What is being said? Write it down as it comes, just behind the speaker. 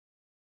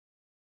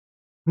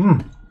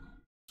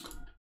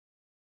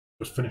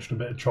Just finished a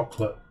bit of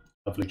chocolate.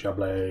 Lovely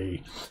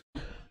jubbly.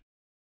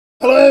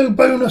 Hello,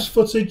 bonus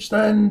footage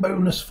then.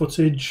 Bonus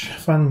footage.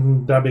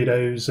 Fan dabby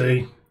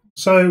dozy.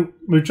 So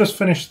we've just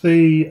finished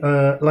the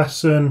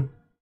lesson.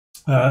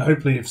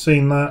 Hopefully you've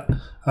seen that.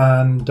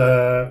 And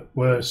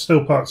we're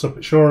still parked up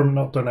at Shoreham.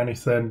 Not done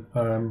anything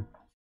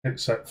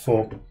except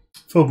for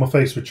filled my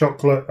face with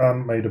chocolate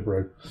and made a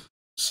brew.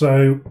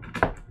 So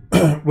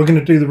we're going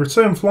to do the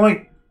return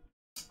flight.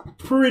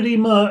 Pretty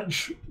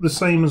much the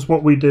same as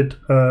what we did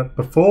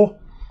before.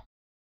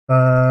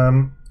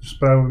 Just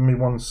bear with me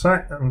one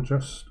sec. I'm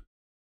just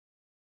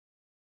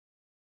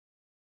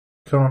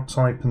can't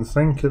type and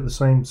think at the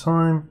same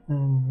time.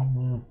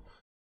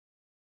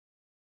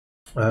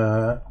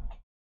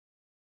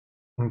 I'm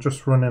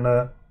just running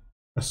a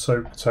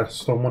soap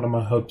test on one of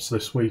my hubs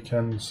this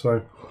weekend,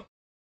 so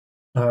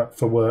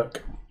for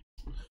work.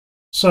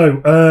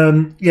 So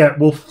yeah,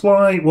 we'll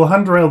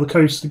handrail the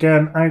coast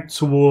again out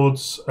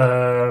towards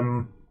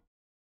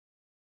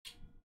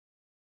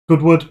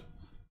Goodwood,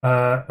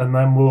 and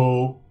then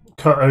we'll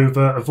cut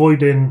over,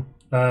 avoiding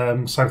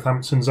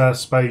Southampton's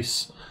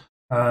airspace.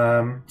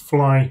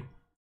 Fly.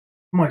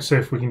 Might see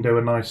if we can do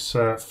a nice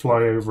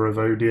flyover of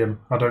Odium.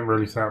 I don't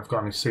really think I've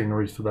got any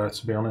scenery for there,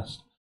 to be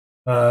honest.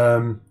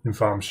 In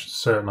fact, I'm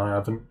certain I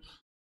haven't.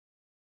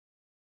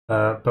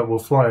 But we'll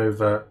fly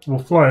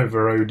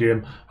over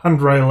Odium,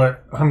 handrail it.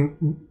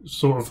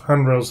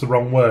 Handrail's the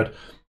wrong word,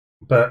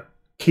 but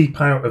keep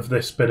out of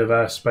this bit of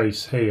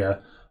airspace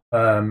here.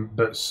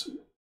 But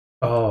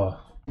you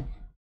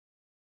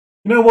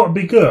know what would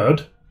be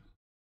good?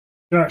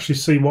 You can actually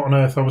see what on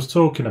earth I was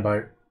talking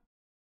about.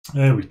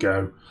 There we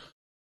go.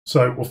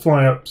 So we'll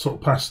fly up sort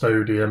of past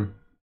Odium,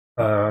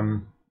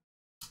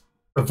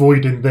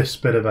 avoiding this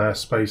bit of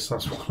airspace.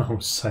 That's what I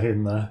was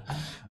saying there.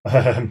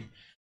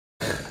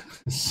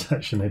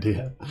 Such an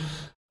idiot.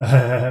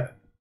 And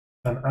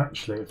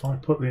actually, if I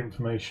put the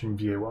information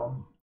view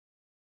on,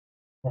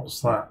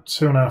 what's that?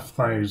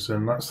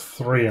 2,500. That's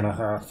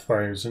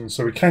 3,500.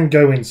 So we can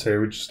go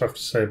into. We just have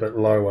to stay a bit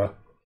lower.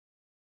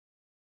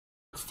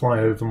 Fly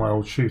over my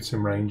old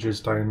shooting ranges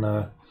down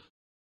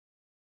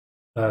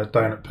at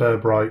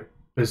Purbright,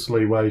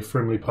 Bisley Way,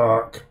 Frimley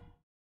Park,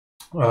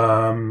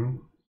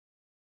 and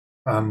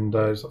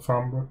is that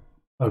Farnborough?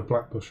 Oh,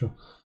 Blackbushel.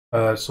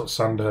 Sort of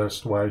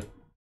Sandhurst Way.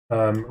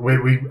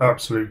 We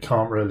absolutely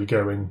can't really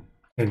go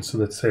into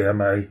the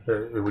TMA.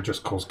 It would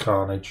just cause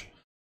carnage.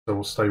 So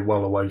we'll stay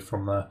well away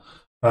from there.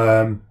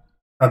 And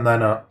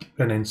then up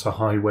and into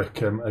High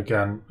Wycombe,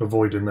 again,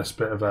 avoiding this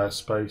bit of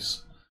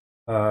airspace.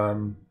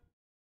 So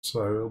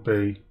it'll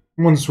be,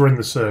 once we're in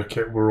the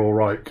circuit, we're all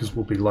right because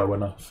we'll be low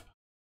enough.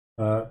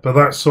 But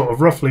that's sort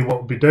of roughly what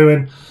we'll be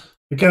doing.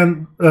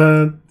 Again,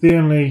 the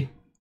only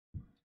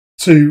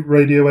two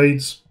radio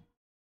aids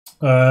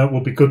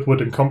will be Goodwood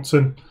and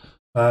Compton.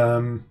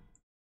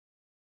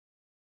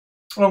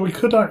 Oh, we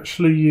could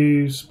actually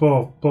use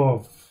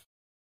Bov.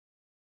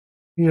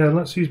 Yeah,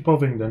 let's use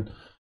Bovingdon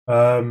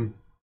to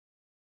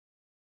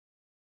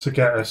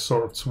get us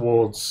sort of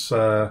towards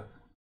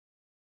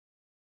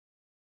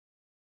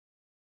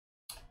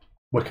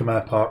Wycombe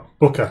Air Park.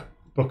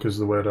 Booker's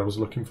the word I was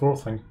looking for.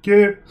 Thank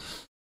you.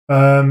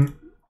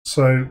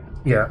 So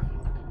yeah,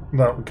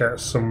 that will get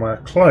us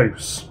somewhere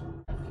close.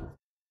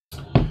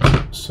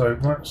 So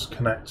that's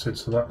connected,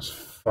 so that's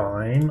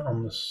fine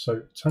on the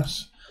soap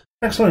test.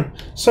 Excellent.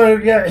 So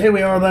yeah, here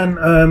we are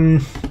then.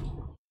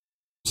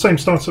 Same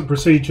startup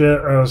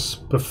procedure as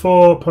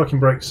before. Parking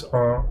brakes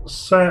are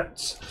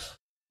set.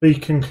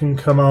 Beacon can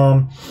come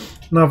on.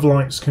 Nav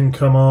lights can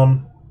come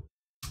on.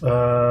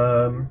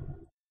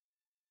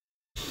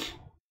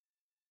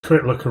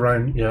 Quick look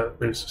around. Yeah,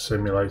 it's a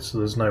simulator.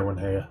 There's no one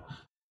here.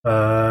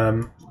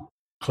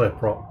 Clear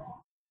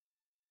prop.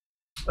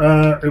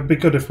 It would be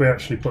good if we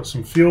actually put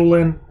some fuel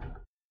in.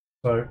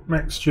 So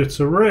mixture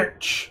to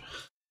rich.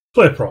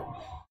 Clear prop.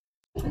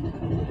 There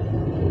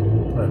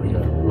we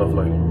go.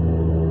 Lovely.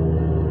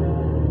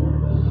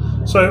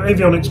 So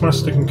avionics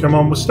master can come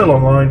on. We're still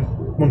online.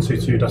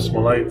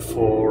 122.8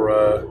 for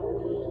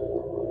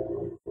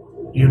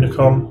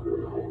Unicom.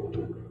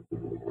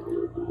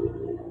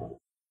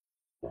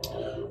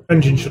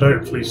 Engine should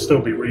hopefully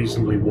still be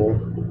reasonably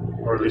warm,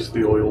 or at least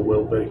the oil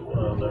will be.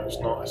 Oh no, it's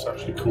not. It's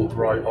actually cooled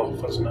right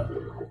off, hasn't it?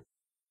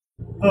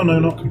 Oh no,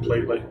 not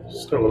completely.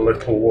 Still a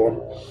little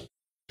warm.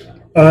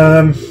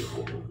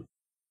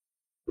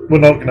 We're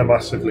not going to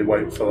massively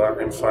wait for that.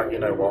 In fact, you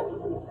know what?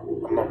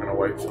 I'm not going to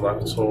wait for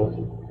that at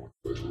all.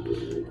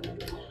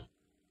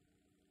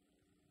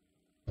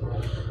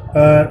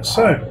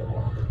 So,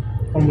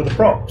 on with the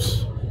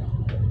props.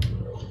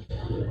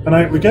 And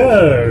out we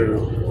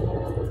go.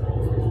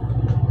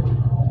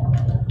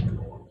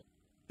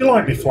 You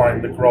like me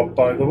flying the Grob,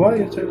 by the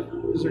way? Is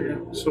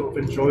it sort of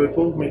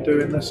enjoyable, me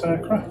doing this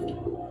aircraft?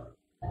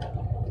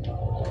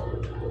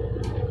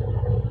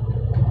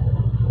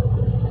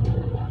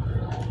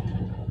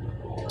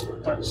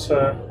 Let's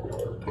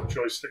put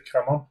joystick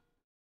cam on.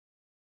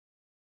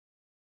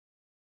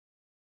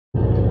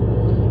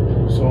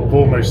 So sort of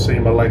almost see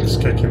my legs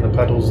kicking the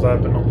pedals there,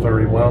 but not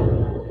very well.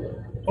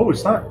 Oh,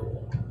 is that?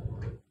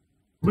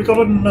 We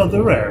got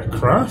another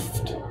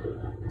aircraft?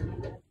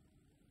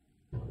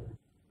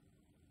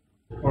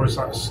 Or is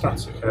that a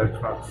static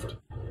aircraft?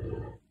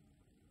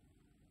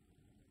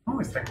 Oh,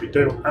 I think we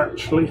do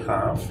actually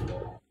have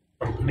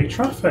company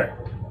traffic.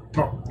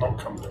 Not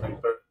company,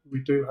 but we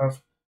do have.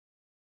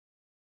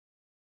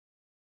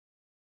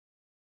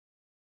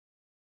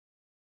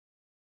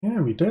 Yeah,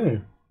 we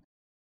do.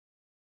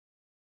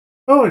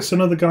 Oh, it's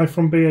another guy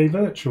from BA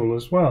Virtual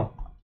as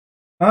well.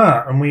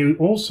 Ah, and we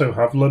also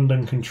have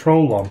London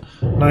Control on.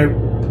 Now,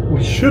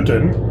 we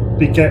shouldn't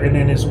be getting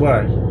in his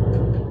way.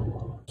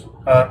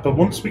 But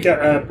once we get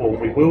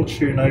airborne, we will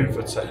tune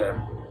over to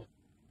him.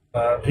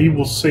 He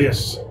will see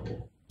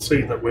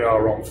that we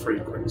are on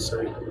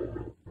frequency.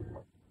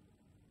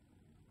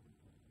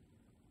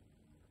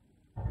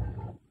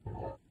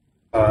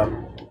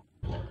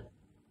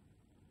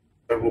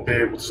 But we'll be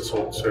able to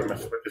talk to him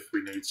if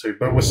we need to.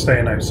 But we're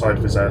staying outside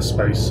of his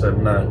airspace,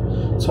 and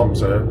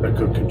Tom's a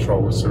good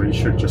controller, so he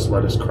should just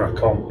let us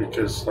crack on,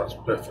 because that's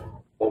perfect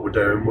what we're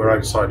doing. We're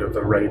outside of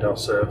the radar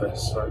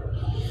service.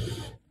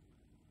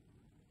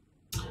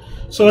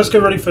 So let's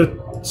get ready for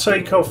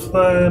takeoff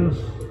then.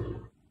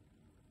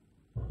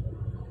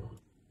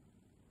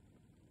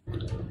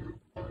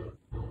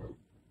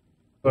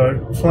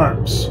 So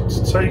flaps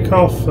to take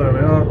off. There we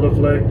are,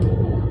 lovely.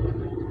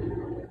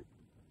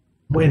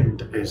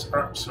 Wind is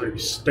absolutely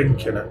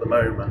stinking at the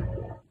moment.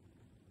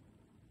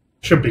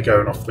 Should be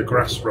going off the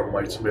grass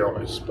runway, to be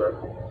honest, but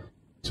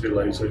too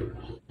lazy.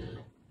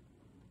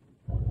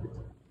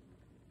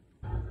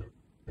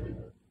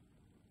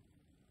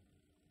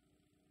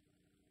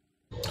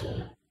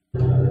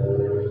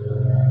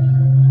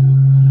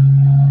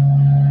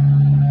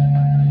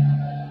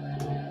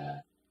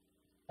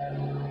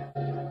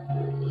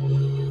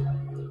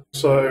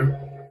 So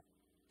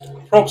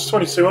props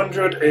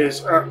 2200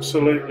 is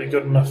absolutely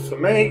good enough for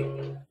me.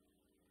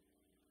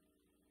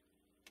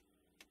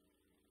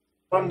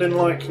 Landing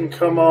light can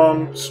come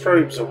on,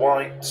 strobes are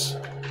white.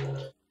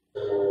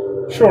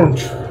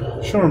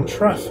 Shoreham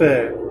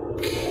traffic.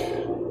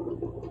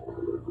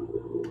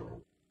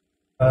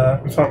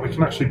 In fact, we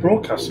can actually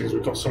broadcast because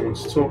we've got someone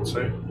to talk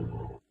to.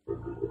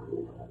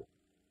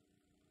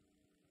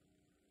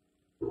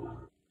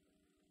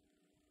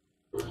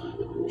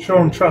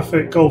 Shoreham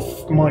traffic,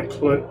 Golf Mike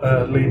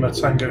Lima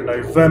Tango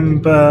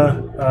November,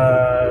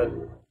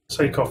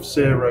 takeoff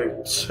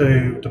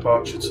 02,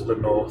 departure to the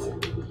north.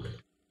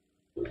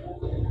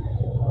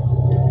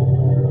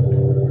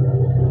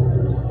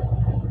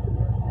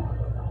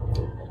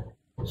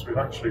 Once we've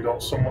actually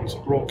got someone to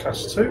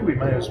broadcast to, we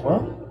may as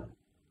well.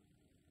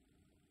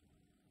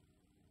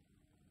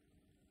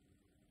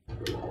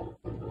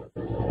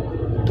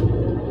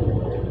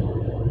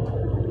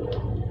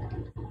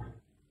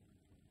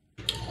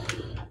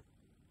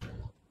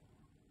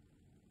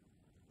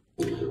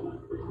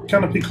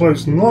 Canopy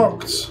closed and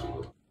locked.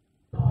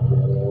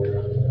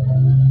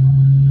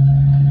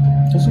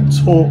 Doesn't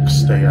torque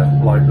steer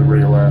like the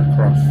real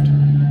aircraft.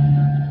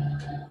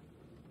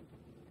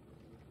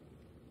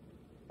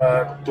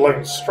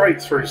 Blown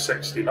straight through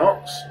 60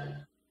 knots.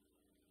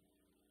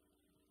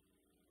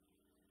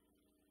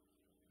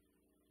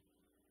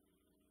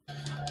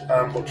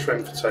 And we'll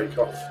trim for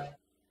takeoff.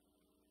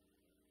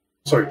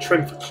 Sorry,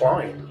 trim for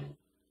climb.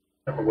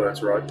 Get my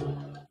words right.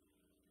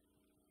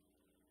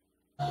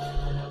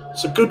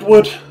 So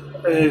Goodwood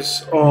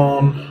is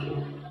on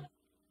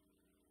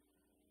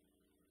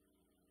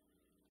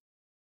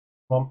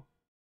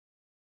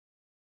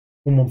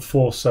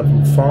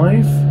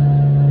 11475.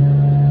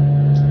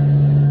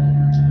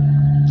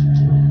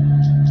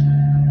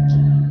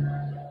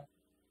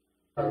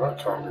 Oh, that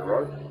can't be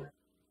right.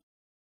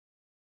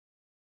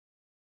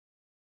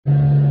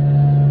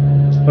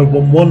 Oh,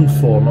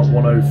 114, not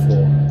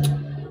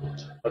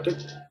 104.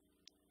 Did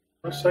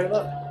I say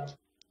that?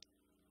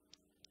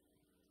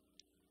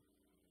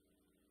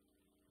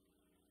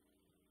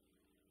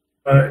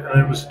 And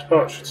it was a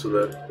departure to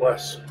the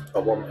west I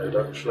wanted,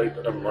 actually,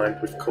 but never mind,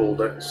 we've called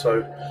it,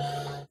 so...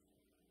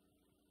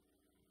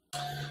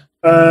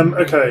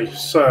 okay,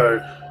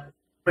 so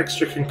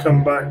mixture can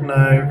come back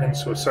now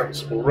into a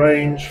sensible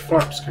range,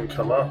 flaps can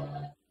come up.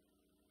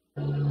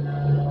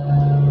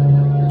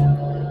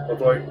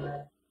 Lovely.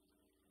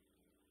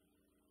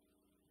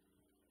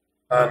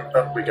 And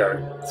up we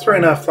go.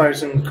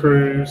 3,500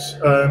 cruise.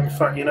 In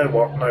fact, you know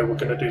what? No, we're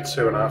going to do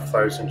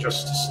 2,500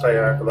 just to stay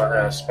out of that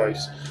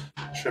airspace.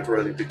 Should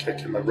really be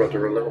kicking the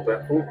rudder a little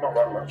bit. Oh, not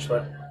that much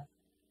though.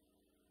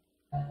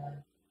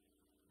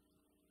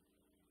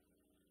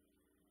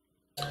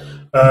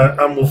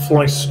 And we'll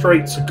fly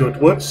straight to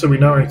Goodwood, so we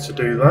know how to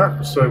do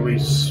that. So we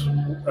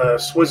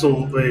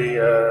swizzle the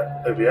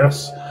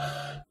OBS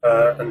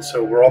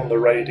until we're on the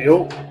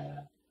radial,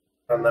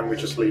 and then we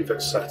just leave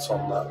it set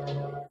on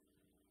that.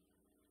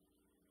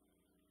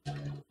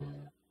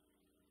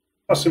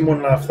 Passing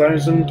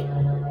 1,500.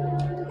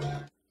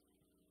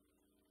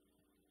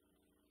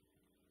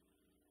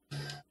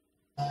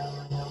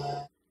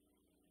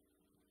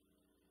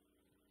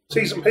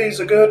 T's and P's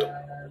are good.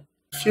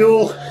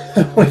 Fuel,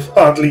 we've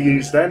hardly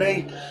used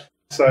any,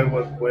 so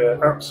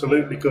we're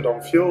absolutely good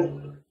on fuel.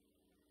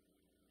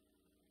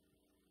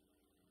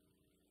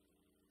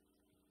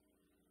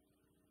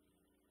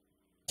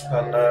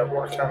 And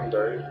what I can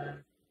do...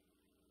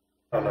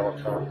 Oh no,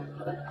 I can't.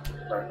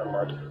 No, never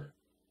mind.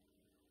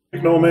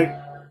 Ignore me.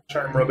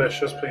 Chatting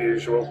rubbish as per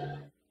usual.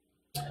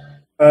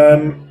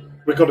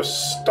 We've got a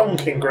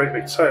stonking great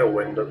big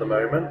tailwind at the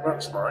moment.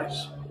 That's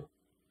nice.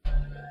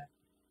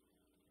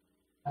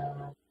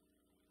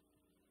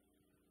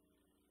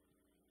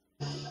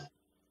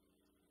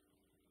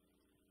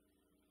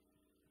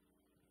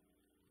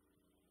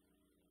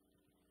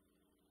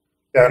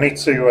 Yeah, I need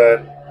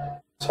to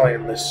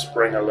tighten this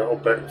spring a little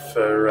bit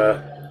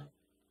for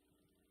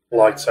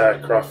light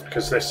aircraft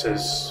because this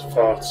is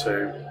far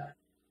too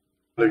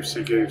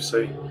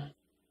loosey-goosey.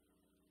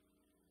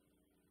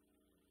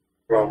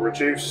 Well,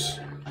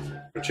 reduce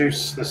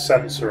the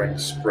centering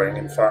spring.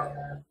 In fact,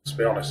 to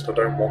be honest, I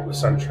don't want the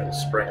centering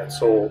spring at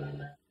all.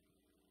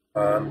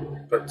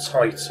 But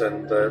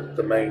tighten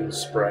the main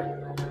spring.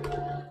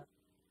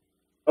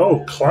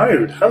 Oh,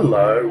 cloud,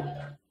 hello.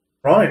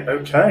 Right,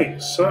 okay,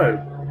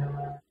 so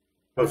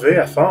for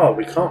VFR,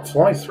 we can't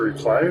fly through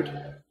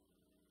cloud.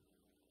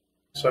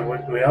 So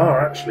we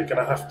are actually going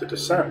to have to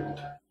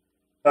descend.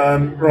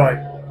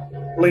 Right,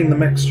 lean the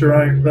mixture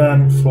out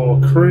then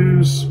for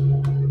cruise.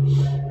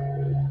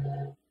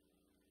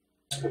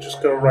 We'll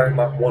just go around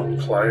that one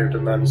cloud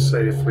and then see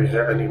if we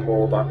hit any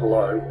more that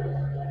low.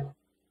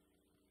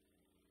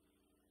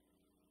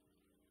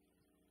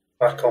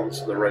 Back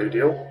onto the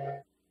radial.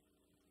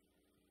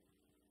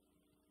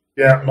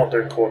 Yeah, I'm not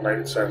doing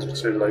coordinated turns, I'm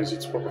too lazy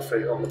to put my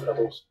feet on the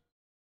pedals.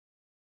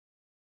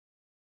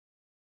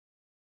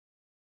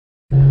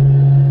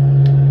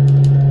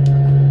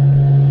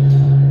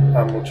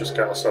 And we'll just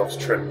get ourselves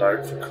trimmed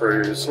out for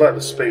cruise, let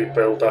the speed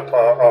build up.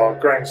 Our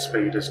ground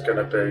speed is going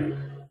to be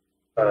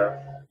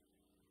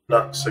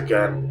nuts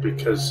again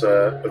because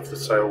of the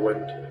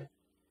tailwind.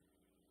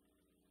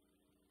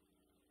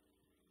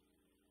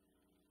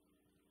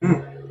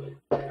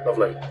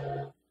 Lovely.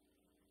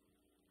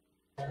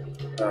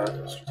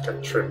 Let's just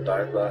get trimmed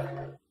out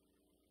there.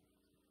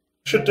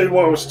 Should do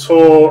what I was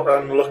taught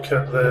and look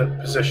at the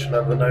position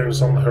of the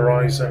nose on the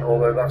horizon,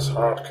 although that's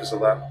hard because of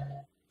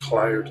that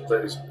cloud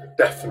that is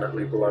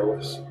definitely below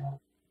us.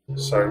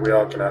 So we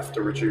are going to have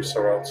to reduce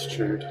our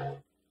altitude.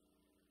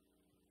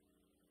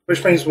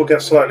 Which means we'll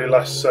get slightly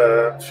less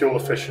fuel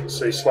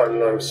efficiency, slightly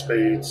lower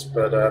speeds,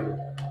 but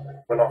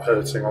we're not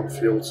hurting on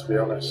fuel, to be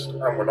honest,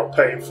 and we're not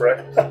paying for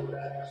it.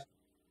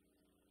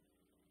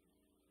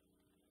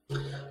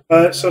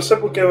 So I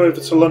said we'll go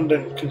over to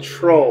London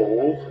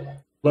Control,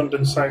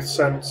 London South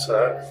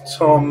Centre.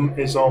 Tom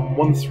is on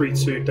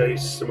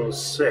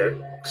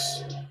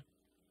 132.6.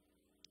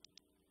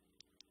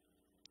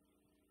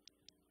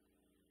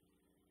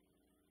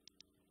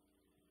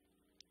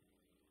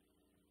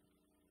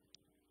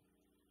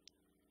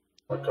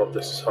 Oh my god,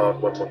 this is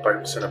hard when we're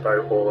bouncing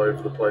about all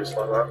over the place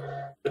like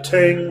that. The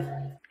ting!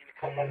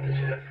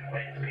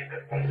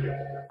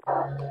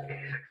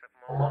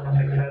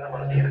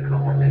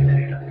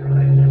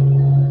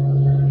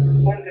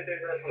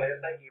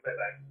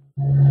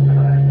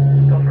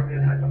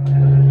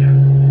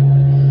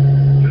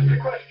 Just a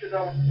question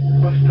on,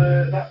 was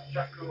that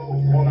Jacko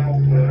 1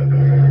 Alpha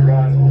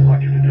arrival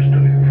actually just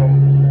done it from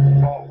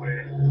Parkway,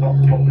 not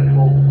from the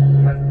full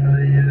length of the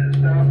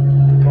start,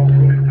 from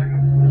Royal Tango?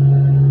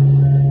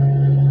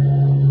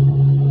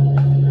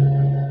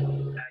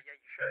 Yeah, you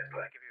should, but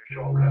I'll give you a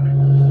shortcut.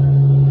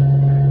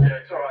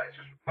 Yeah, it's alright, it's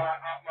just my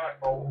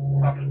fault.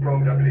 I've just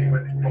programmed it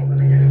when it's from the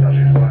beginning, that's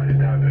just why I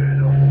didn't have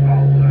it off.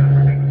 I'll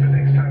remember for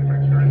next time.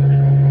 Thanks very much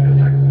for the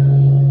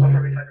tango. I'll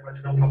probably take a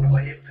no problem.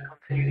 Are you able to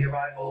continue the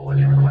arrival or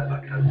do you require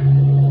access?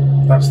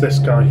 That's this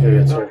guy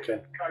here talking.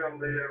 Carry on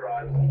the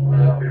arrival.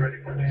 I'll be ready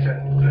for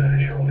descent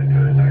shortly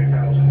for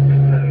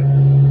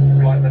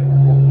 9,000. Flight level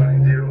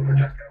 190 for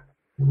Jacko.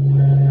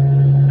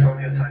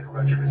 Romeo Tango,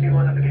 Roger. Resume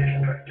on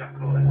navigation, direct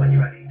Jacko, and when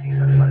you're ready,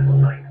 descend flight level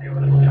 90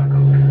 level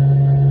Jacko.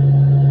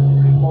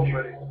 All's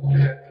ready.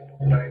 Descent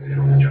 90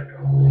 for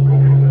Jacko. Go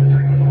from the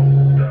Tango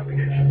North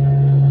navigation.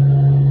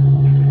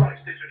 Right,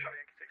 Tutor, Charlie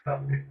Yankee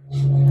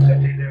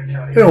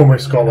 6000. He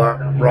almost got that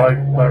right,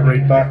 that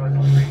read back.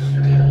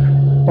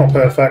 Not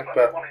perfect,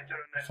 but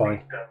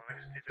fine.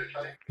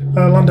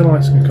 Landing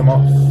lights can come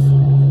off.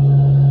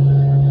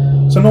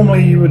 So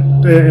normally you would,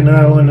 in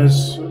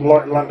airliners,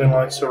 landing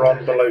lights are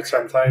on below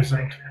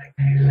 10,000.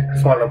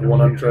 Flight level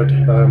 100,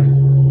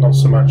 not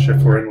so much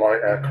if we're in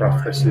light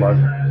aircraft this low.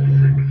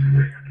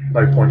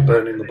 No point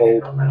burning the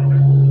bulb.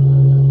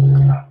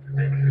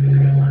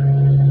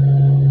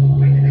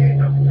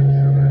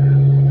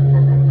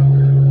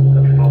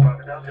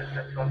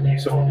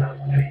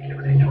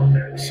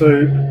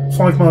 So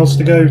 5 miles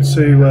to go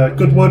to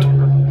Goodwood,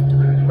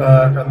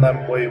 and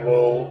then we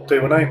will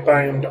do an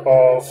outbound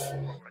of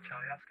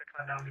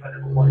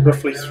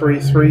roughly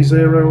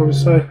 330, I would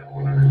say.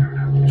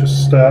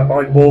 Just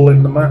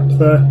eyeballing the map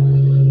there.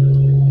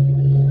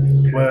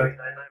 We're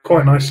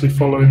quite nicely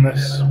following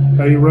this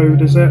A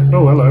road, is it?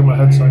 Oh, hello, my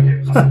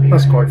headset.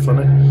 That's quite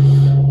funny.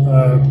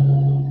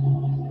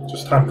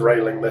 Just hand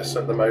railing this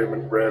at the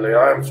moment, really.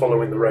 I am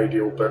following the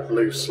radial, but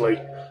loosely.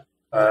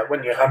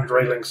 When you're hand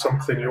railing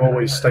something, you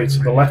always stay to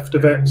the left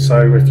of it,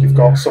 so if you've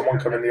got someone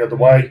coming the other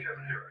way,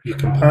 you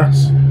can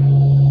pass.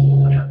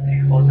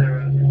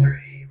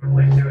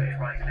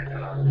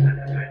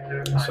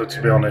 So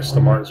to be honest, I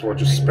might as well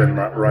just spin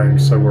that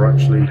round so we're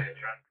actually...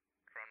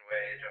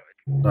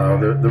 No,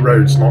 the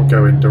road's not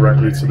going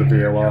directly to the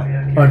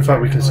VOR. Oh, in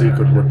fact, we can see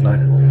Goodwood now.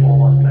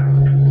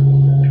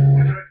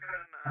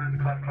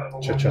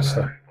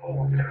 Chichester.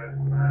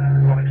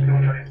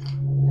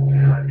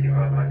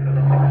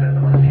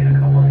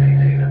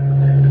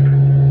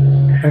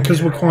 And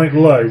because we're quite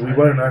low, we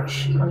won't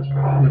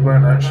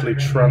actually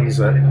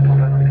transit.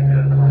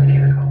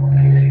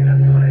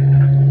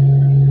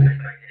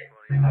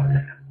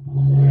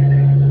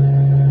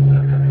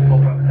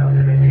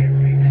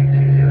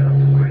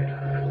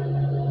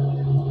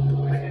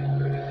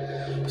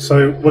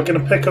 So we're going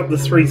to pick up the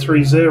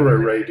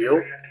 330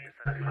 radial.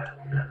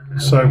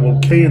 So we'll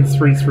key in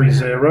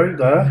 330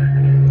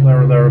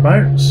 there or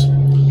thereabouts.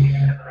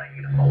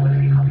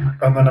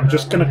 And then I'm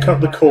just going to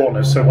cut the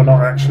corner so we're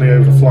not actually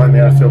overflying the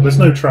airfield. There's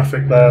no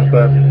traffic there,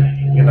 but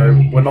you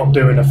know, we're not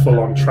doing a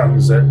full-on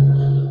transit.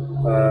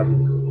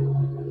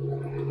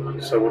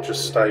 So we'll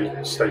just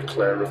stay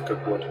clear of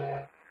Goodwood.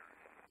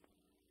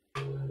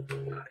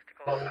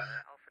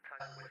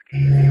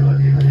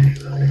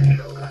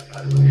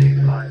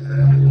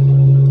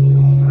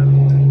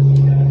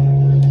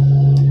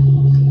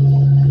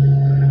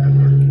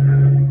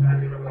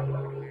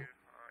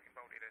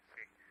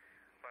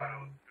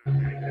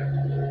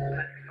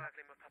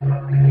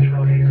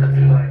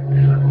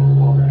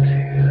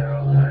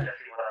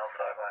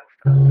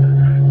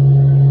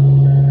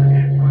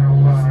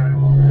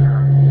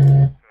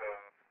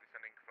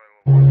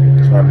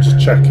 So I'm just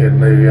checking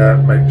the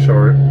make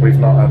sure we've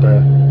not had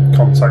a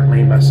contact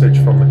me message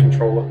from the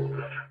controller.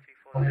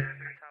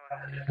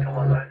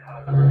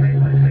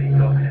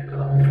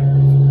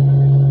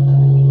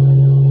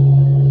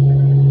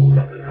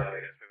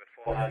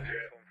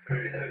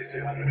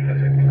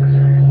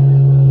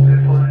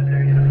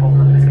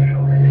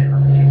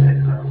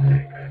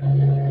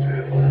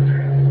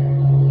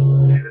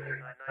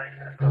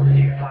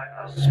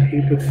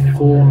 Speedbird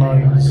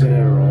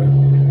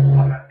 490.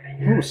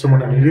 Oh,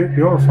 someone in a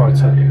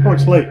Eurofighter. Oh,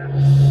 it's late.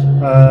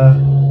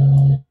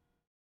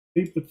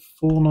 Speedbird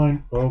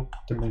 49. Oh,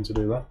 didn't mean to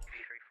do that.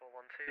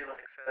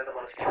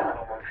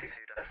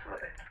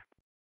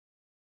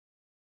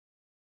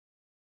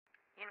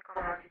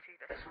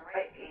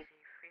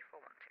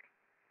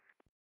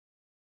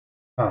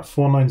 Ah,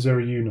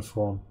 490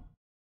 uniform.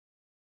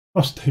 Oh,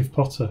 it's Dave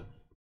Potter.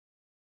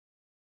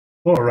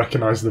 Thought I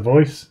recognised the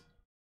voice.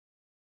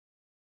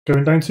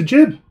 Going down to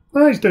Jib.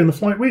 Ah, he's doing the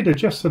flight we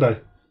did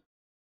yesterday.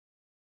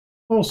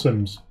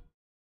 Awesomes.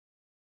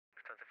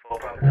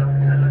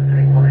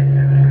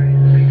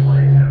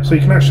 So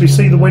you can actually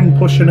see the wind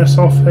pushing us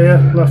off here,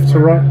 left to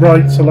right,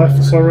 right to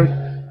left, sorry.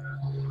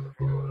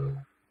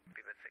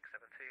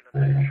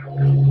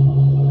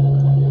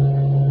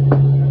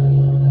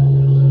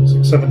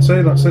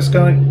 672, that's this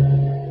guy.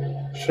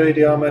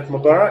 Shady Ahmed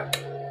Mubarak.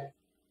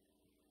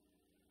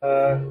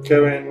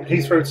 Going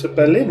Heathrow to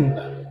Berlin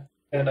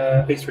in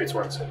a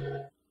A320.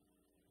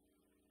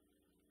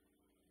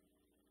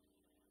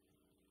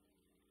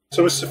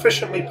 So we're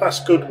sufficiently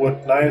past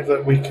Goodwood now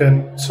that we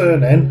can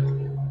turn in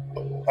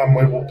and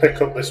we will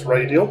pick up this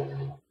radial.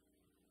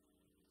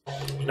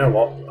 You know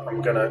what,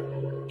 I'm going to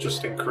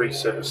just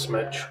increase it a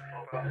smidge.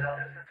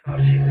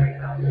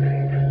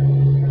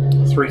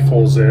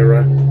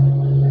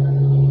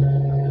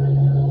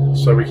 340.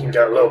 So we can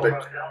get a little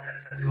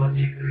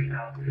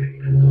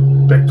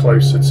bit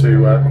closer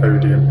to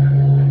Odeon.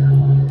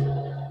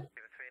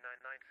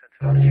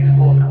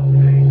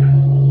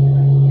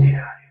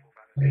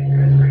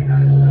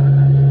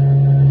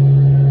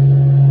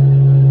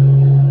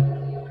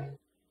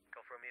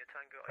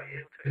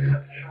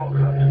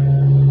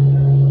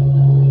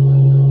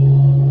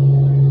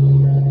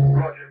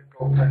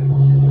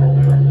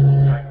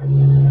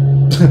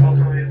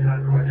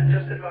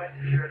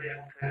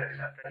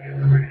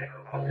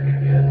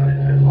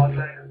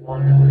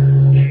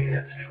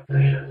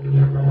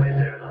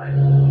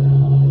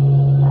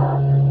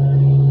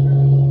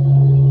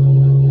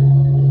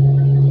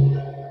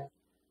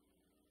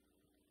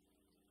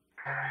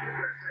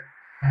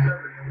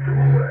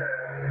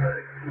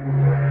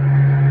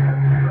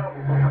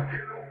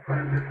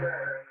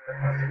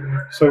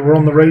 So we're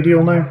on the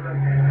radial now.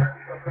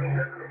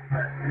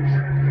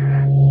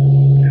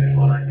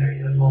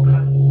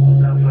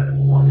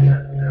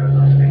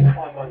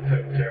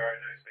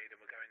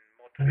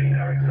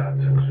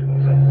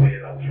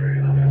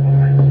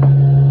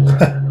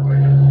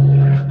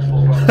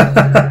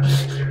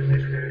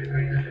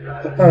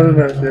 I don't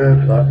know if you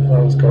heard that.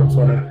 That was quite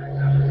funny.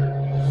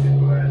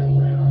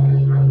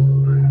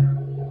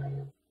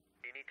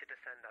 You need to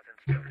descend as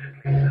instructed,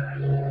 please, sir.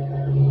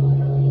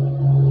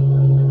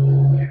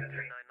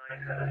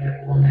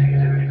 399,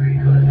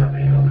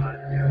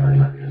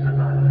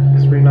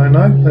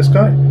 this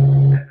guy.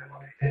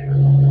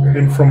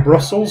 In from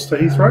Brussels to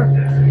Heathrow.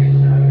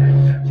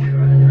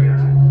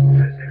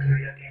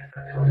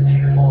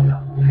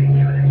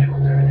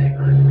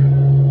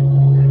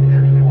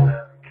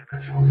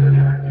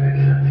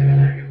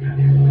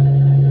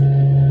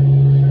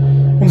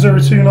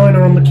 .029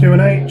 are on the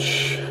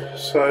QNH,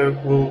 so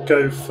we'll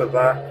go for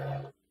that.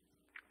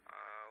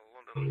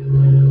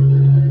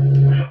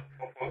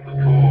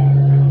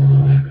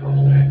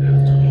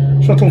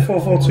 Shuttle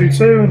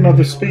 4422,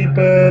 another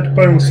Speedbird,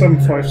 Boeing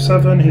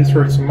 757,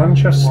 Heathrow to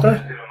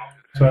Manchester,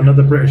 so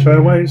another British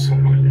Airways.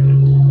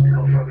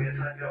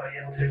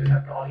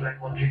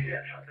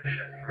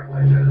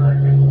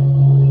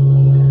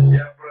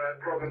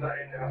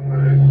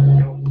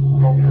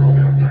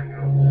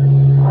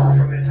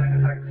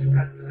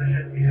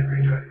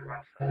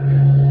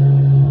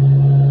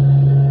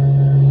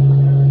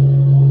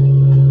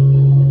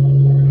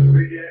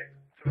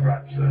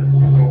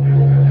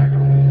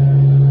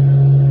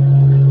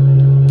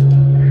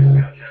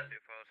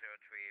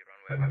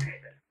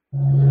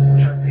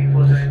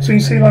 So you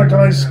see that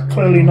guy's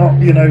clearly not,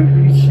 you know,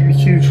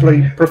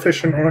 hugely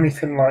proficient or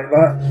anything like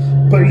that,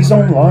 but he's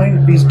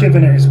online, he's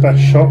giving it his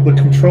best shot. The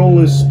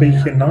controller's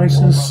speaking nice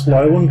and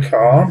slow and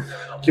calm,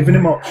 giving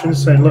him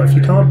options, saying, look, if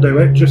you can't do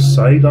it, just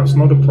say, that's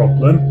not a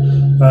problem.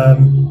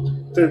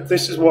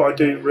 This is what I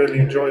do really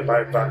enjoy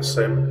about that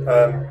sim.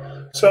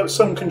 So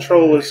some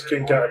controllers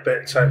can get a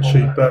bit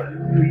touchy, but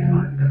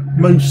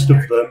most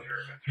of them,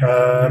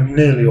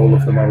 nearly all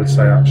of them, I would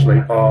say,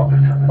 actually,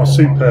 are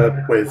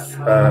superb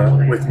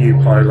with new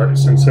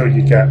pilots until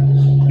you get,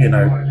 you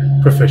know,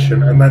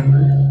 proficient, and then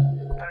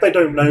they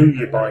don't know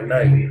you by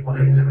name.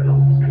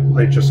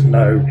 They just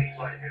know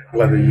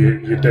whether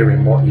you're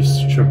doing what you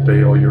should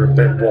be or you're a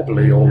bit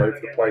wobbly all over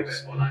the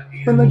place,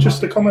 and they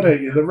just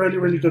accommodate you. They're really,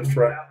 really good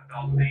for it.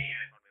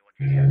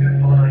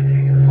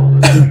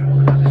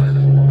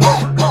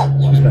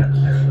 Excuse me.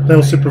 They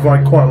also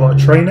provide quite a lot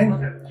of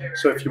training.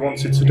 So if you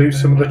wanted to do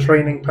some of the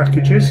training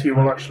packages, you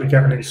will actually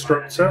get an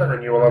instructor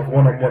and you will have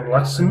one-on-one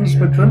lessons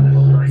with them.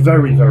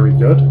 Very, very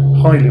good.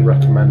 Highly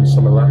recommend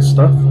some of that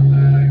stuff.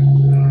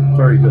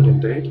 Very good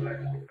indeed.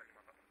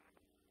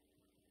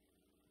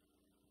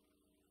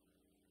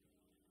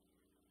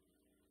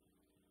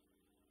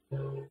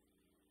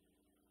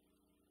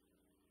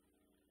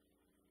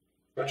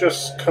 We're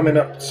just coming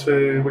up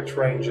to, which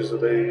ranges are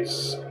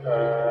these?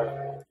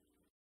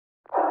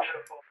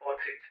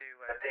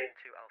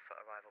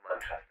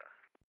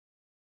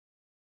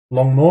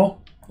 Longmore?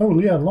 Oh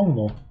yeah,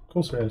 Longmore. Of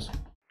course it is.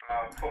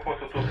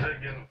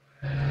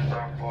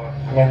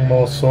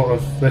 Longmore sort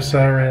of this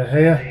area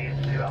here,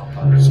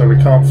 so we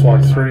can't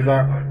fly through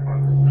that.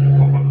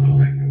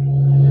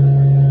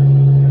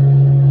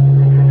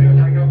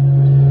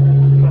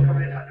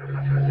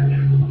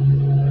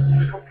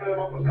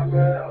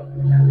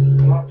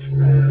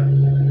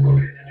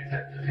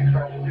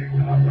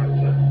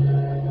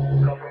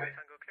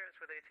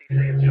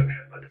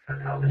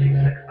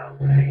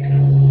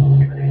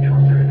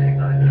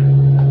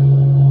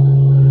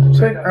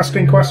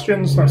 Asking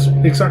questions, that's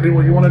exactly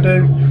what you want to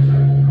do.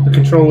 The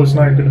controller's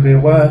now going to be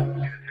aware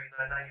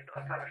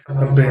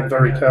and being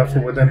very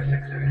careful with him.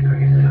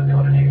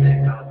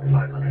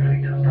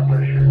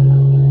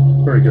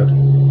 Very good.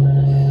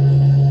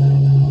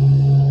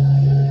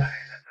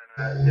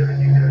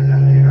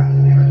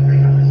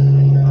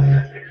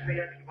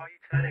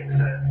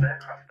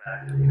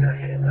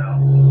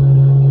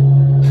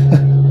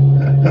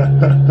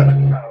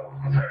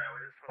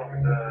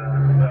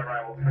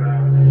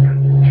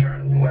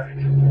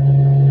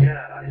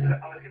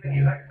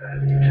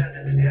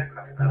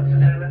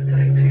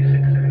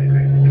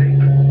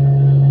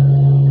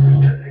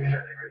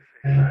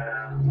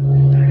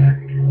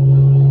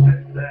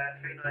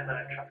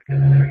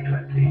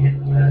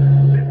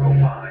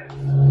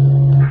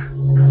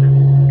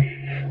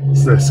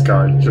 This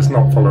guy just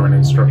not following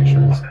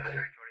instructions.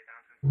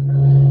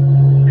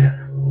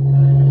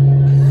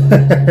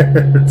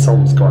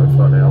 Tom's quite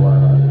funny, I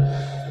like that.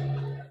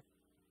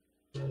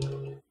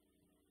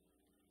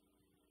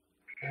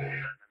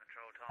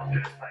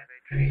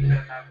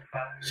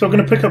 So we're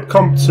going to pick up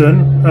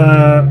Compton,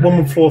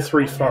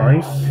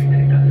 11435.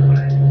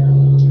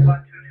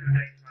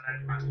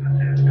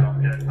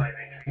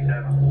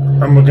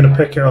 And we're going to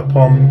pick it up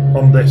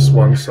on this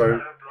one, so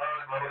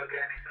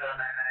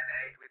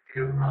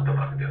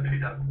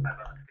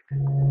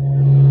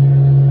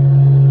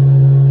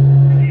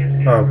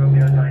oh.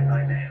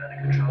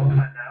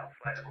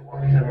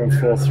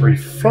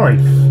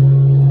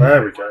 1435.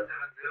 There we go.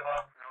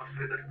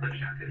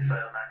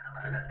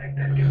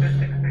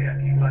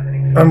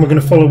 And we're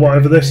going to follow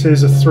whatever this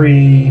is, a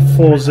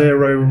 340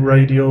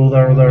 radial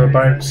there or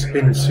thereabouts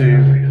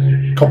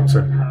into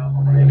Compton.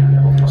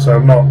 So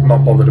I'm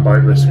not bothered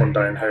about this one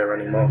down here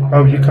anymore.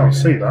 Oh, you can't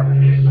see that.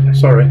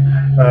 Sorry.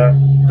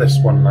 This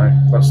one now.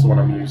 That's the one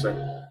I'm using.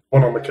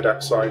 One on the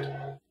cadet side.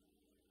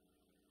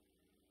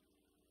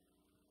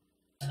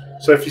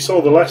 So if you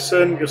saw the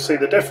lesson, you'll see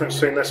the difference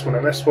between this one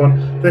and this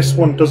one. This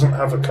one doesn't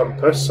have a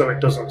compass, so it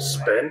doesn't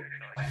spin.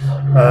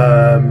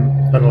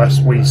 unless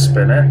we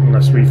spin it,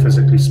 unless we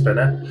physically spin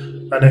it.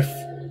 And if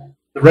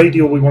the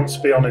radial we want to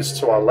be on is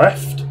to our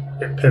left,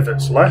 it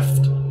pivots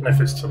left, and if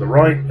it's to the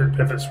right, it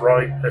pivots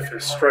right. If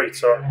it's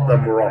straight up,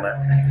 then we're on it.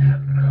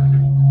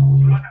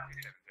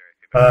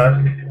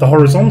 The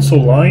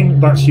horizontal line,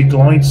 that's your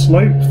glide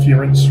slope for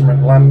your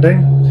instrument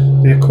landing.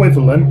 The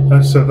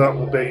equivalent, so that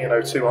will be, you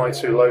know, too high,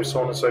 too low,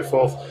 so on and so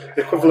forth.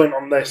 The equivalent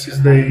on this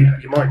is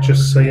you might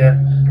just see it,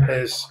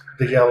 is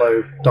the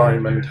yellow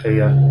diamond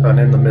here, and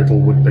in the middle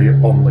would be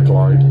on the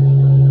glide.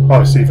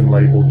 Oh, it's even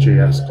labelled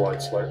GS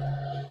glide slope.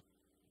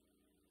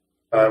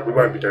 We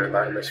won't be doing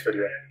that in this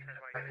video,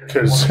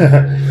 because,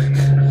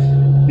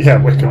 yeah,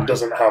 Wycombe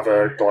doesn't have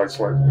a glide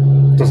slope,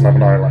 doesn't have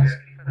an ILS.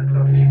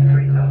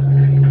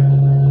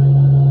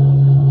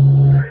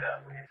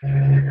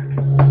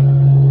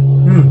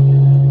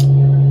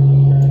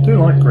 I do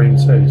like green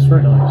tea, it's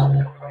very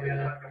nice.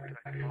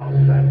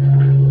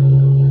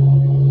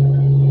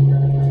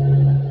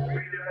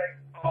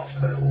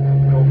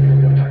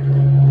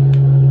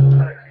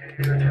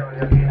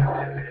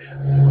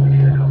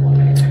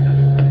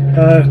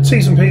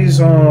 T's and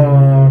P's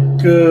are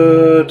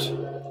good.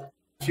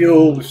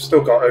 Fuel, we've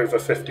still got over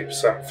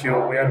 50%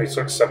 fuel. We only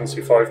took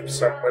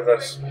 75% with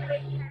us,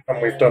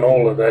 and we've done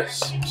all of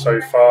this so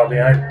far,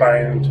 the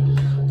outbound,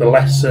 the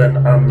lesson,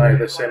 and now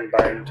this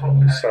inbound.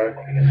 So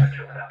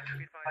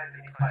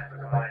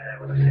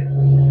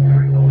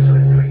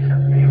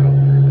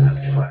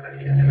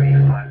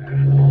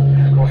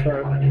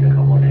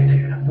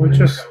we'll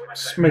just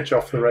smidge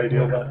off the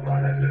radial there.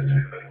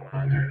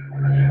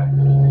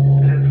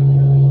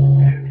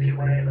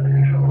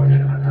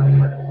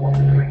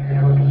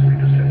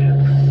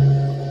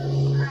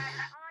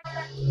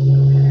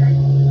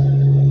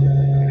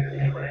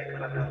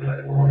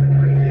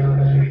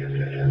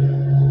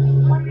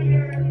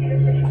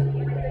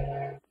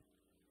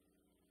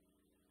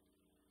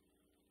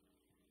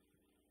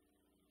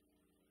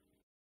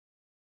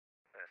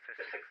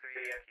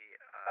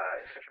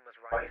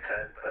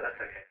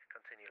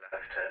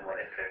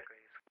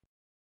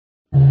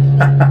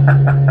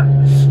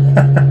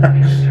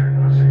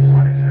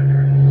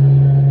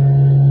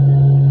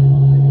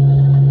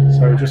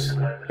 So just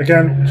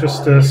again,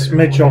 just a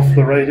smidge off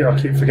the radio. I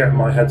keep forgetting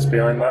my head's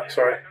behind that.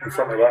 Sorry, in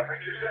front of that.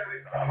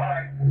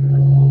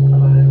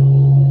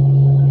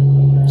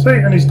 See,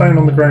 and he's down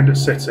on the ground at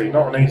City.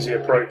 Not an easy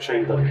approach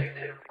either.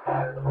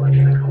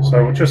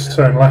 So we'll just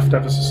turn left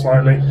ever so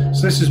slightly.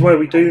 So this is where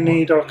we do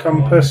need our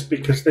compass,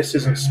 because this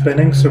isn't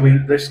spinning, so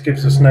this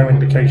gives us no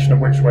indication of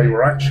which way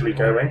we're actually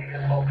going.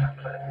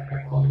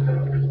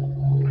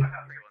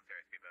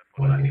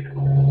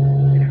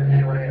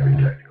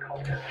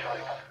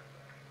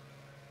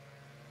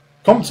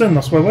 Compton,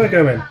 that's where we're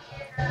going.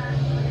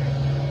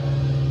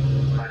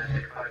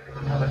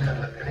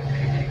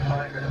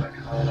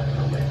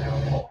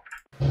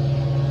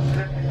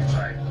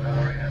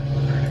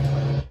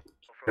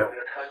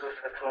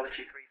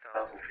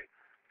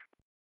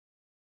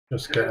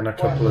 Just getting a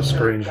couple of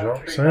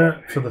screenshots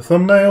here for the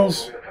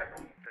thumbnails.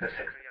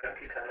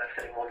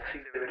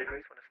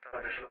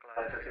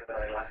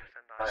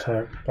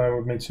 So, bear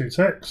with me 2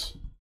 ticks.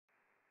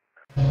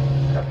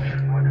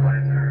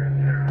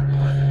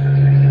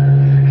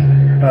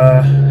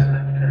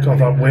 Got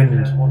that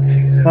wind.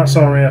 That's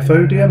RAF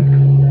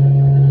Odium.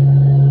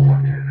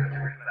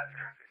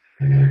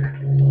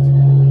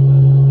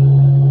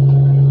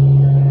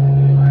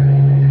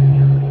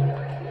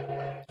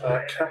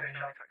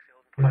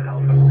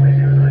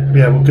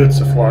 Yeah, we're good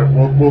to fly.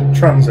 We'll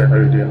transit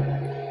Odium.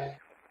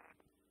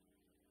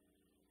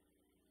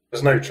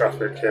 There's no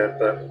traffic here,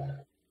 but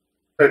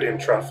Odium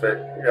traffic.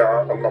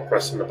 Yeah, I'm not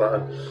pressing the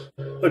button.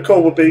 The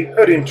call will be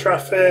Odium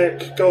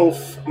traffic,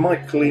 Golf,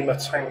 Mike Lima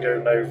Tango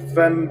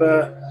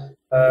November,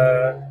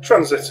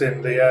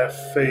 transiting the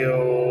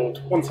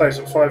airfield,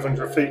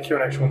 1,500 feet,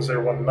 QNH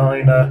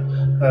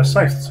 1019er,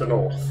 south to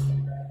north.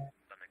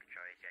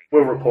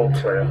 We'll report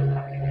clear.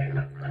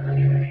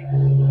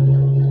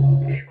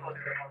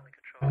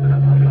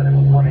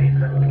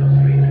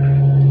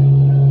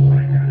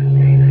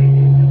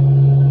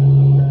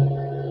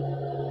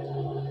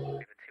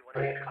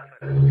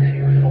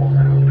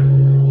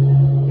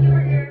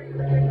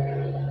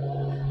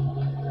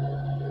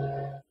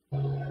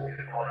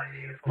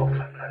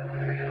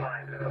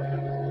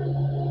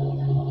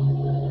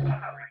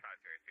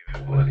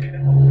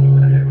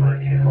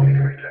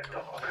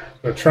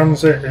 The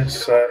transit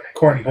is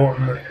quite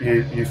important that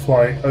you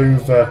fly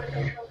over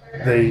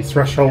the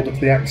threshold of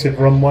the active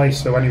runway,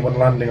 so anyone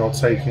landing or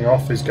taking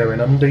off is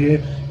going under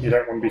you. You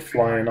don't want to be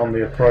flying on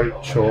the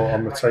approach or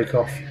on the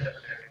takeoff.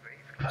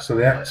 So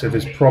the active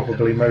is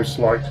probably most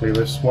likely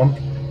this one.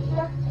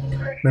 I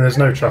mean, there's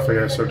no traffic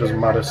here, so it doesn't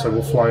matter, so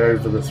we'll fly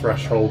over the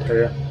threshold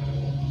here.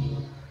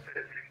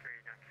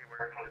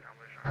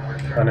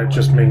 And it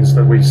just means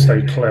that we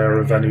stay clear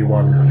of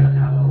anyone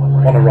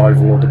on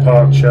arrival or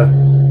departure.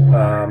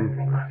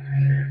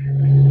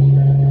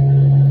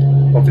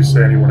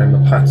 Obviously anyone in the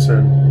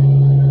pattern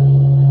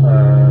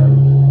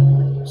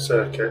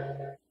circuit,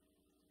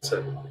 it's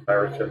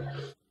American,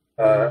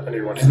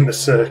 anyone in the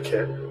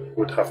circuit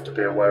would have to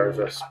be aware of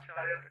this.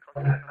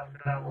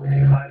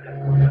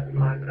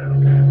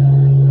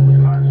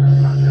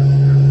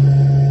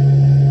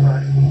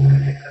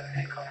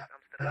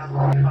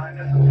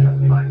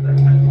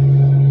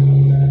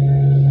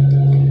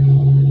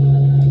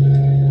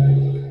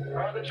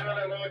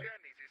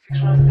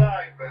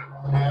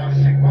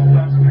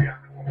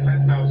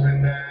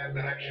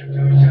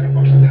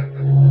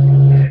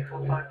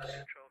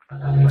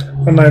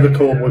 And now the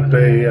call would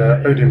be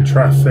Odium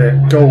traffic,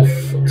 Golf,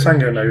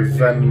 Tango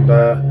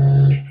November,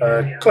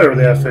 clear of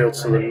the airfield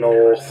to the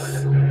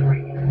north,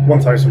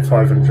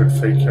 1,500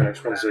 feet,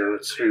 QNH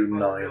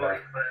 1029.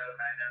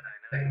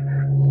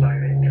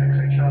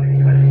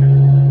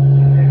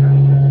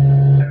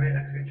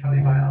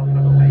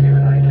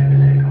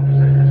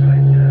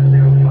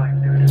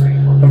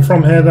 And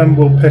from here then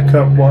we'll pick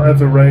up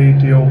whatever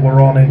radial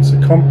we're on into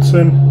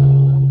Compton.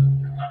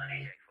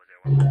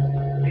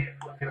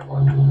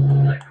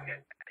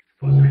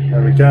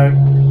 There we go.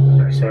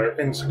 So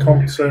into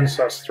Compton,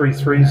 so that's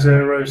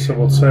 330, so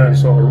we'll turn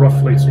sort of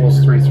roughly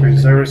towards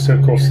 330, so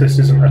of course this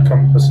isn't a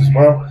compass as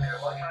well.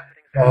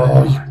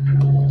 Oh,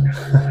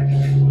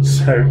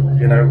 so,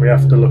 you know, we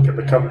have to look at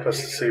the compass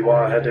to see what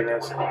our heading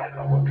is.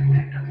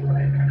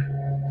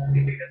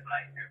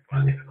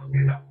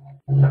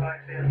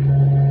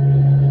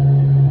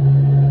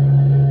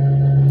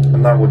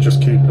 And that will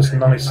just keep us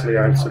nicely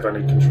out of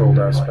any controlled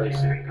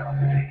airspace.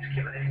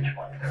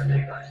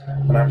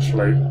 And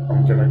actually,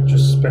 I'm going to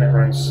just spin it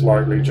around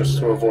slightly just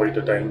to avoid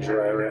a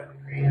danger area.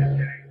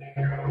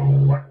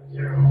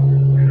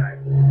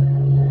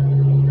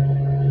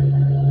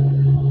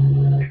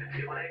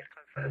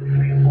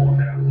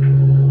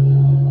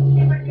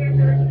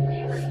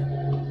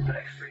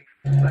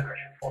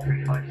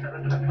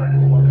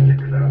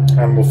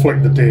 And we'll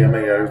flick the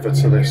DME over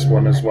to this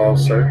one as well,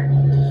 so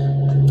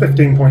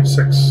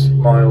 15.6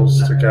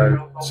 miles to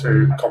go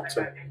to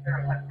Compton.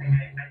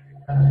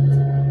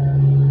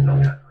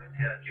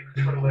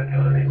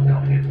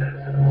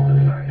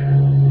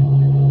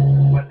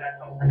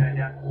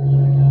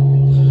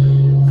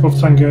 Golf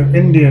Tango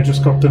India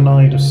just got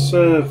denied a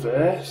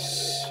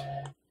service.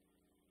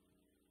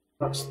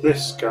 That's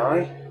this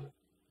guy.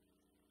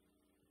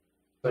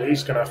 So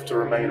he's going to have to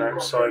remain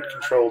outside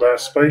controlled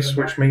airspace,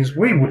 which means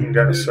we wouldn't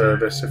get a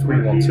service if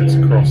we wanted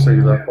to cross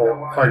either,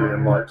 or highly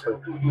unlikely.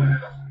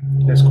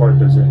 It's quite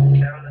busy.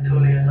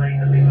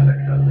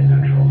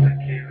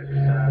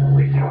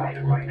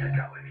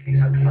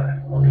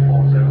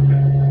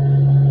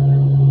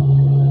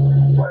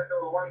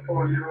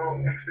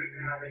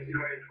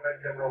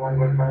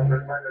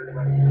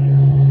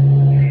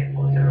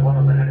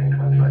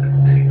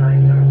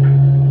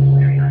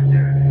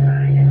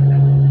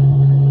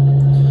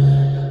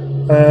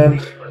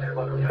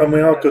 And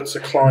we are good to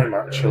climb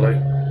actually.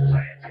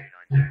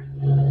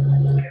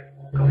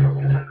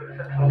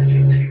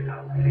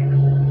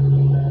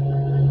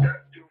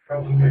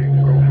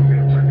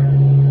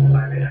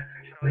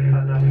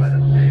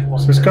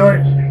 So this guy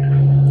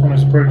on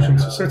his approach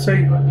into the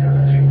city.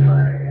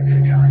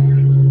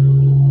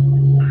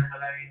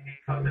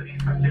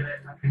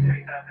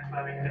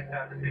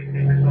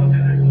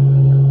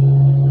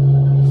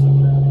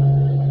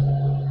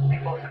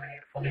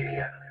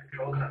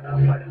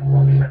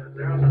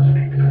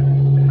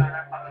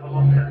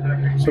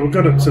 So we're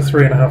good up to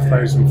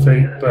 3,500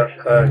 feet, but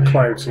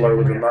clouds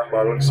lower than that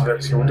by the looks of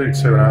it, so we'll do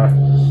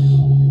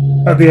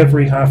 2.5. At the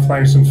every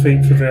 1,500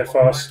 feet for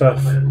VFR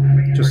stuff,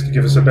 just to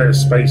give us a bit of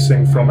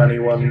spacing from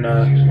anyone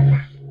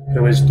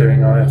who is doing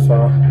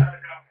IFR.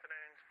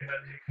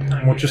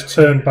 And we'll just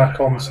turn back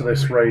onto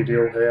this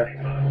radial here.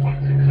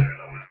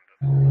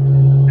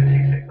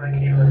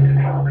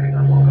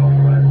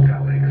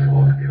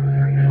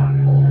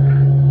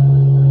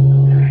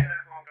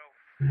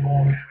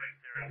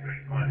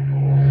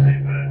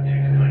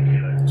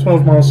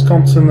 $12 miles to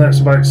Compton, that's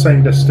about the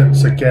same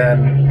distance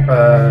again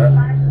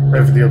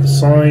over the other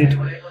side,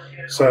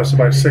 so it's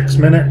about 6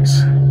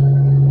 minutes.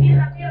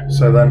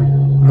 So then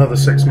another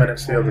 6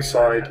 minutes the other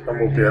side and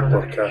we'll be at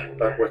Booker,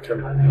 at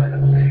Wycombe.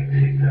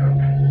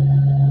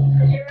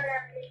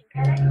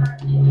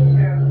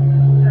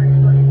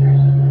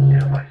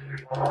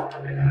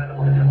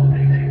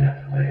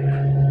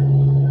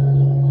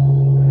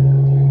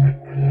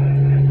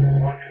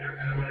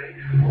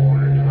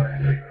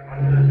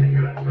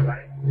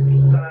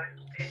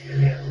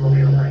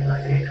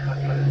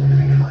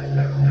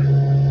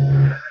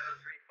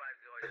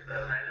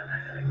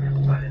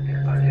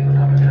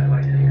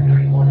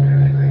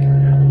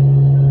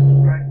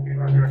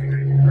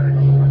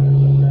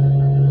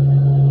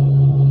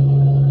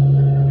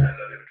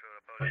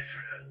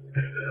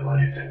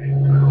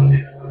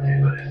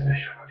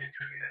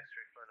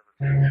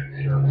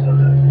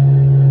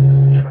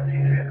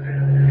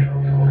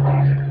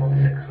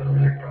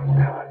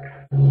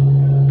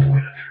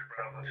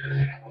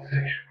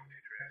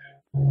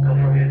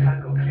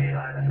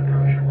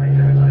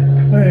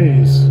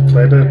 He's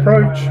cleared an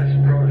approach.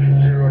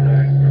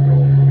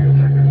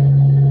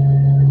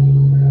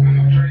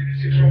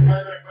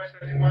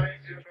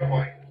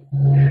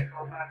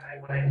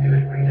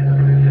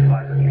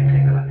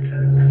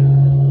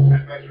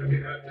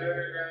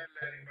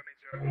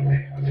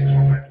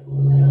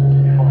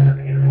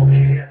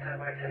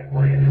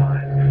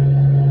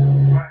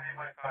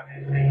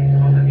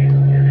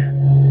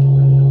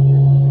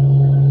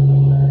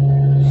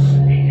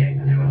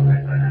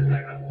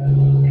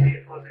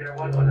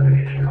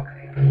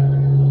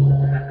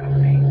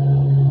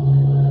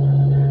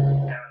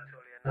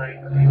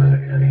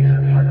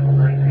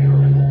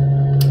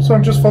 So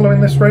I'm just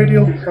following this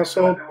radial, that's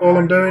all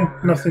I'm doing,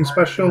 nothing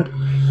special.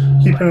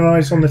 Keeping an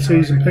eye on the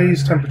T's and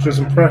P's, temperatures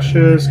and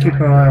pressures,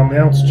 keeping an eye on the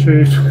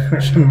altitude,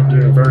 which I'm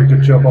doing a very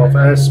good job of,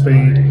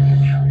 airspeed,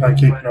 and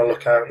keeping a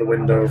look out the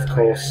window, of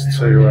course,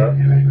 to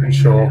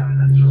ensure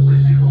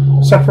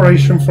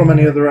separation from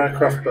any other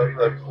aircraft,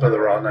 but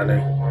there aren't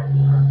any.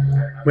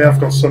 We have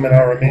got some in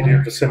our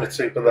immediate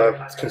vicinity, but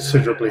they're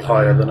considerably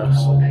higher than us.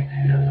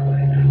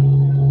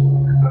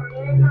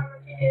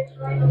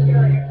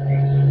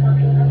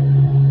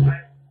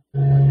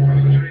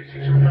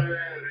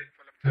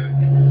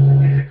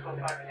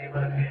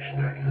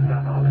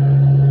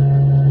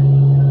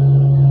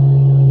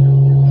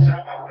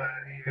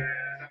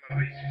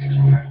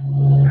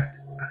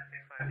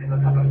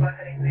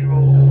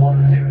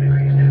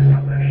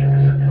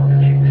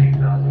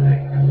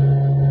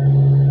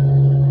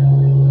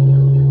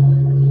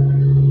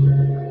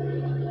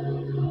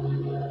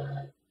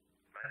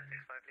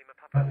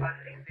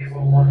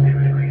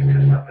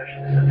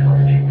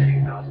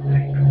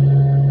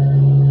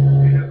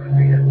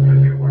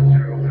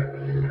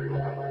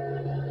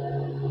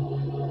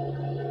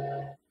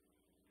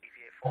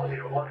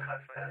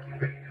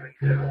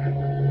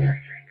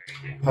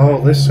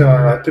 Oh, this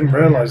I didn't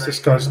realise this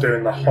guy's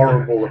doing the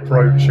horrible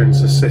approach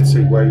into the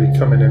city where you're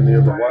coming in the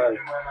other way.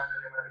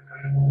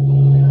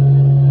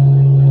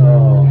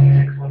 Oh.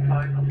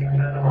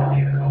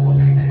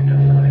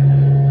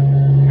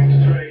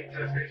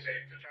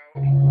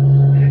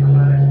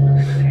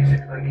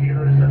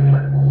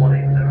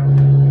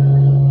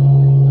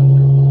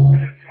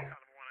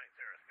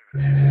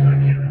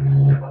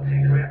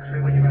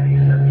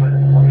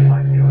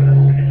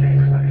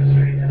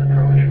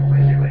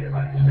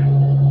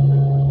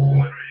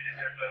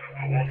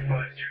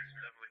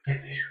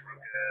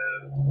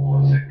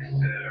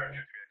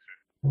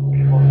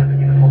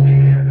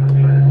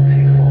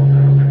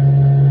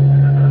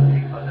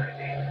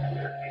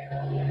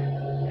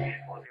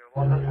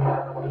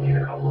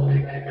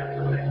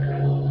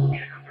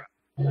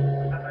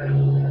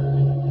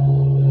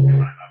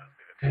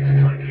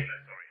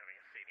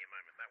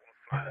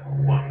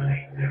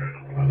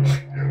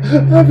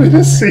 Having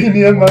a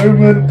senior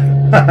moment.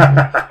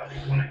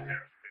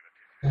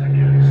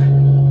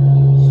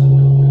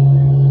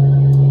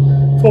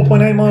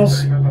 4.8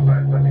 miles.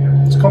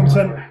 It's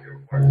competent.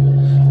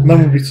 And then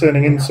we'll be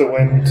turning into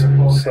wind,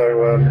 so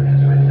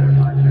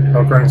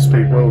our ground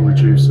speed will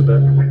reduce a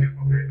bit.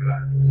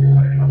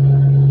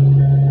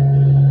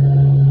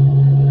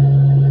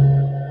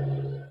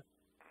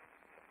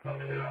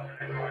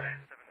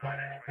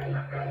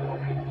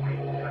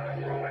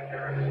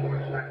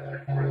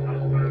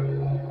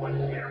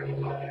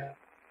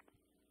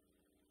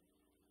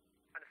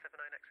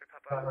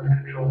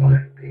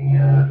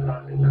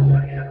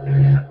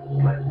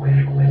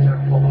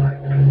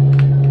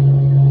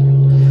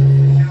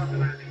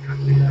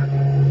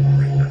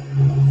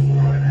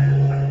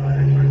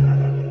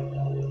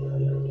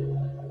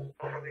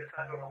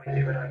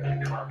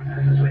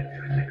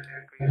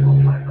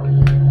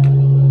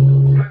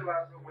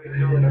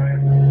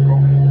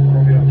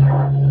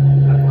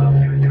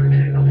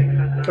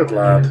 Good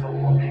lad.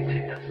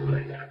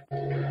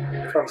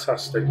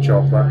 Fantastic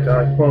job, that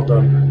guy. Well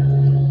done.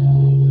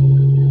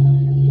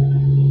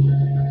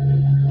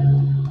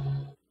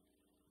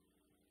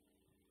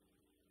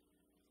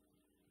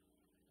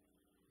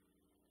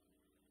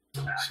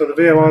 So the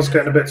VOR's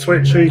getting a bit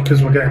twitchy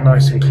because we're getting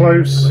nice and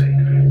close.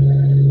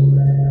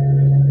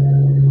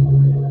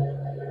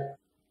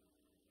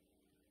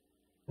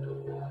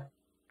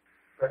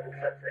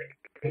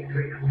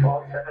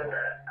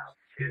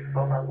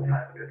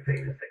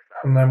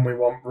 And then we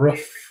want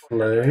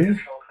roughly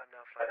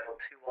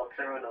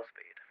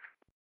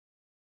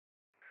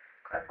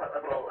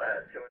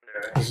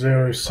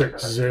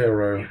 060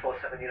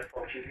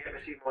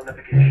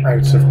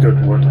 out of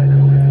Goodwood.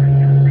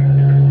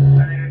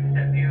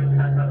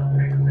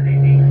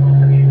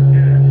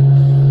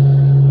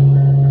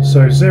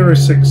 So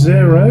 060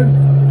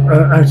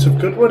 out of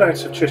Goodwood,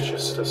 out of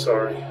Chichester,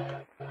 sorry.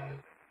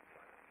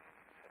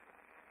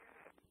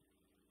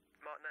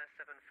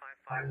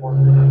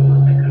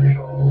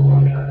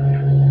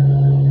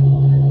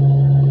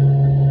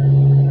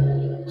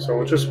 So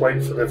we'll just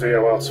wait for the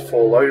VOR to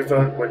fall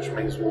over, which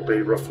means we'll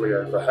be roughly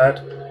overhead.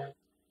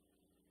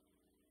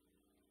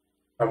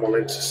 And we'll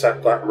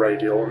intercept that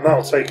radial, and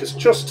that'll take us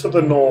just to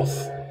the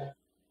north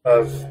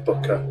of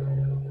Booker.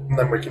 And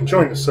then we can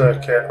join the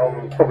circuit,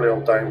 probably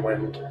on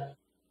downwind,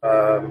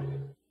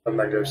 and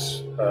then go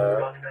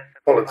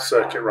follow the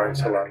circuit round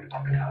to land.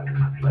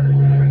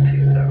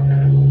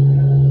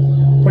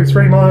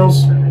 0.3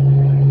 miles.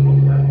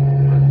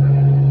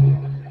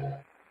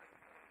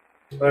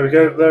 There we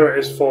go, there it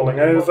is falling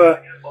over.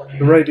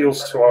 The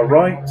radial's to our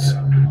right,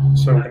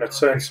 so we're going to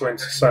turn to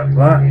intercept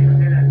that.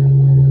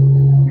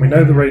 We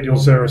know the radial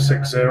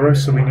 060,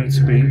 so we need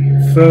to be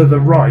further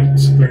right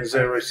than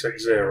 060.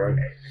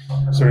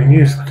 So we can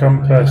use the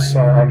compass.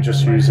 I'm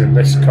just using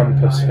this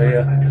compass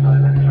here.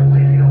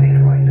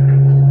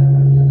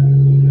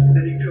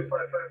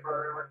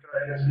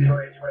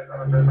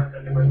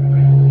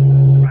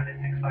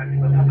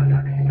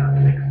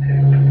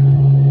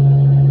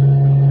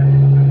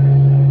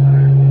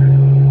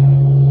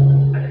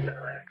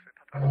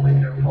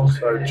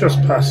 So just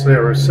past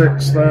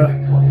 06 there.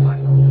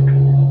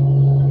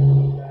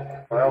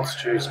 My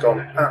altitude's gone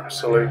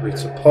absolutely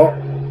to pot,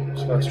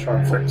 so let's try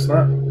and fix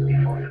that.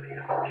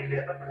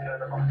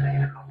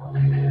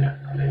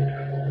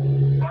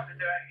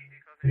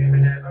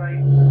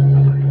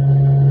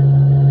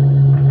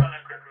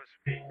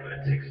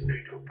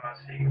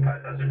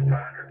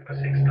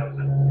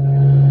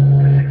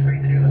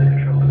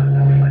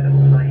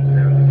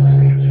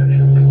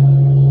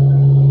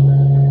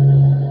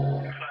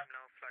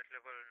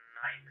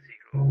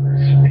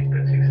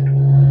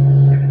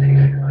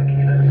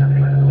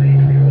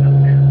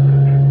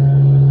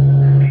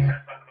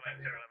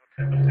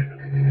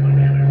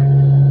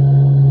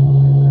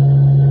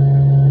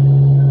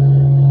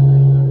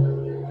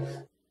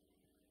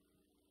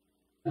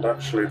 And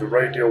actually the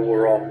radial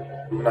we're on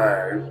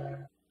now,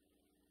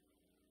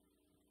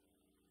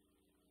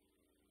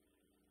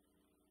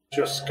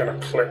 just going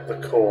to clip the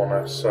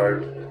corner,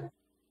 so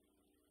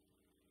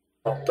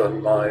I've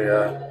done my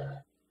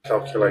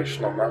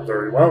calculation on that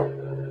very well,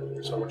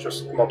 so we'll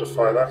just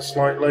modify that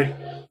slightly.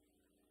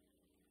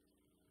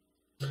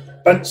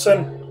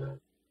 Benson,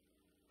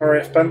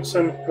 RAF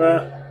Benson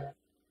there.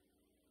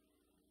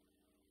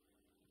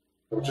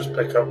 We'll just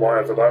pick up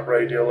whatever that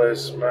radial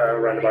is,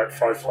 around about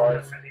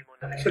 5.5.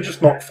 So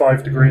just knock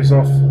 5 degrees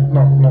off,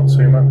 not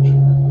too much.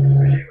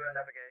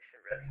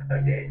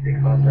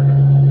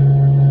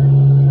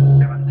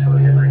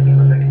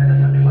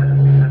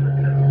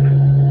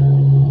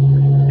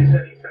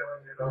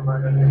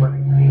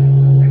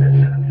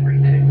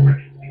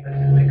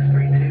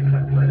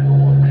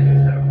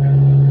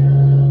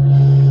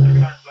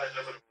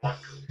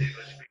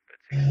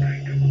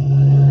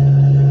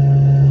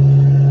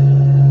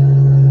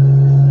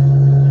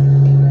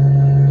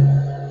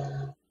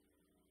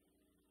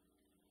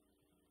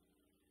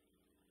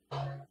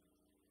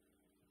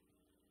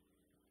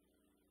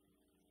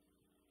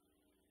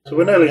 So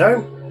we're nearly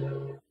home,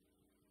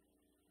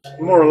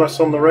 more or less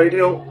on the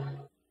radial.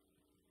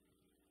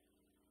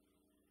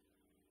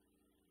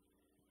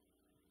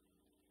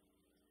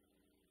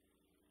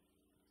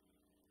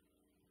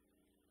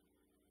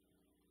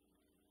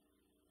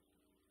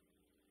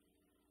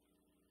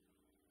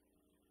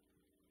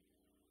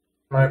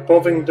 Now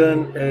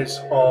Bovingdon is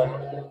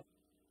on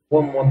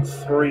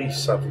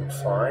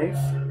 11375.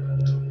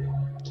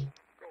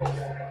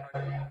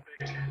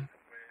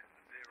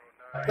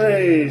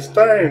 Hey, he's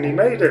down, he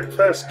made it,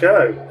 first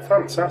go,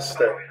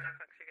 fantastic.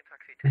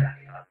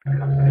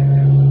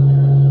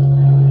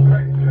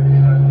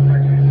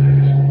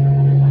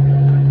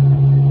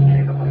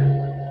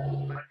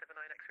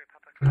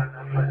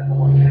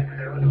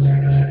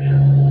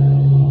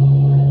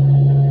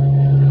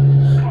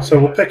 So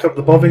we'll pick up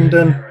the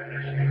Bovingdon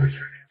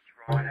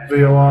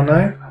VOR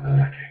now.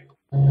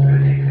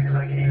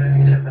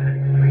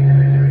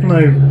 No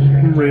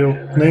real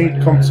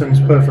need, Compton's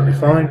perfectly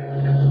fine.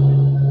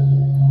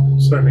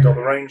 Certainly got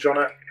the range on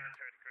it.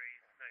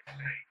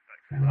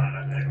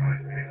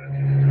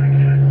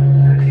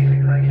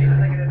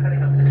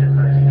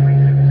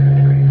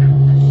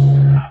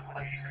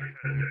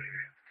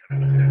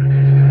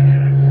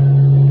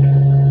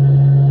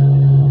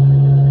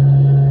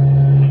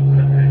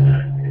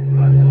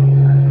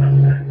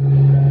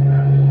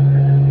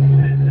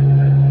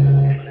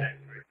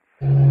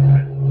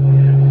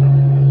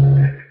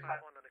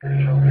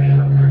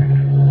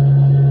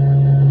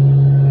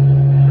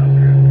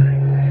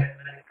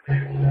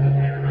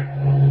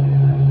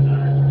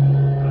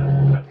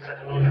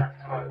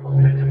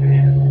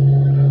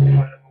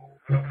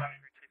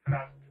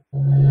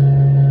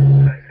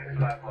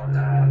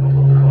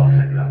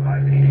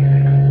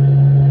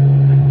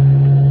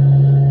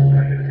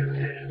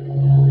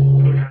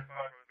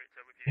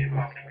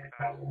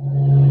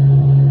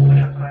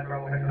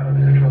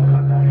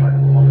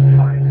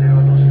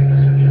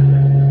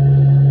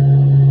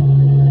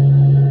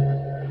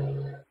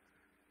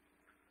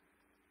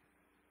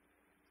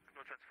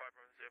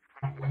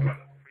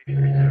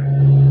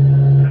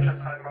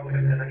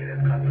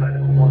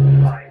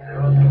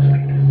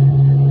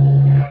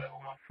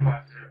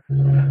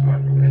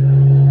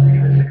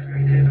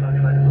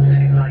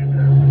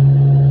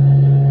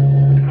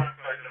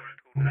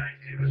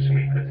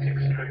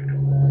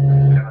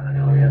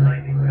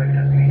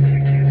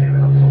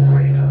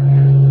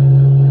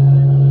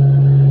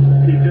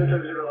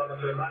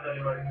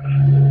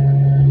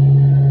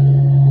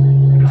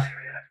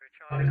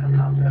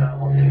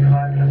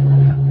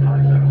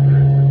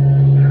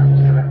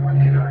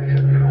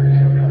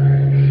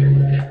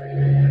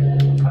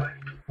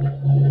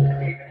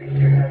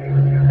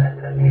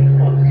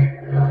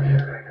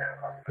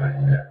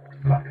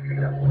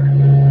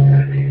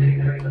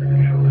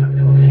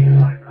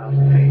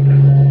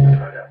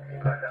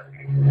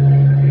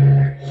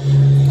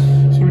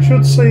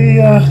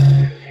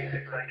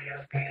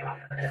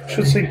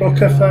 should see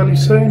Booker fairly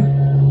soon.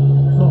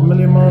 Not a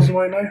million miles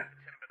away now.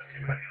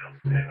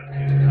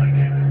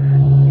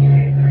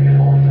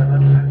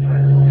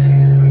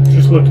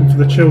 Just looking for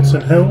the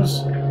Chiltern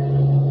Hills.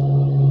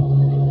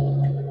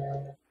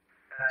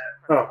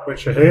 Oh,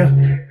 which are here.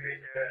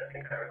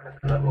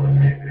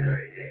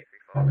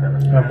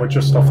 And we're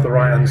just off the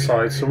right hand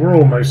side, so we're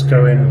almost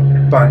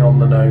going bang on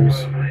the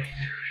nose.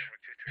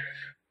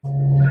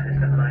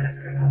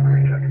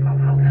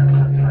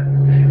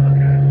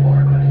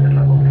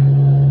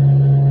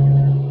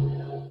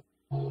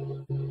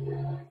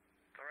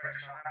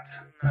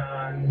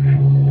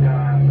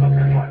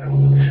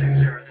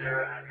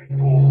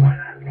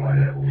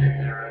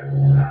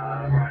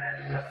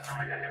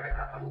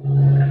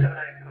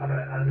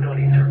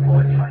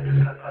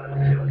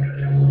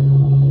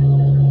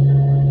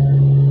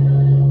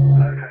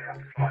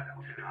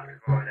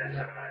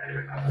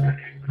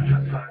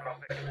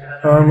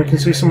 And we can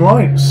see some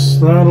lights.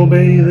 That'll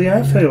be the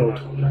airfield.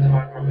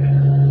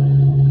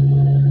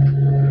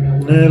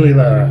 Nearly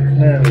there,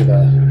 nearly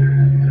there.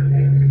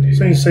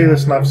 So you can see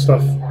this nav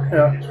stuff,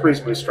 yeah, it's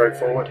reasonably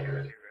straightforward.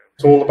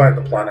 It's all about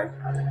the planning.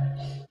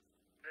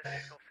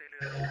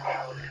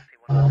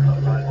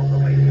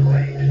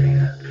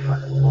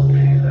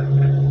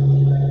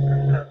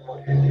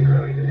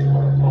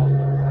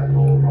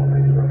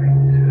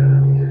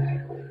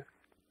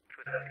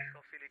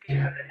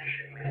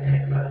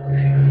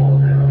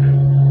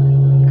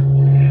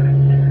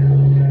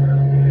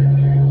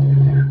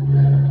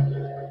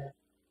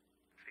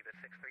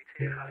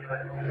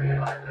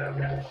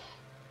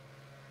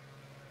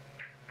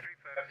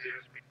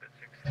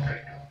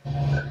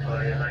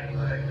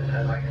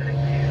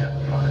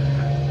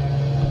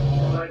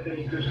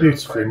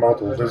 Beautifully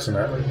modelled, isn't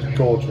it? It's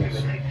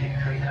gorgeous.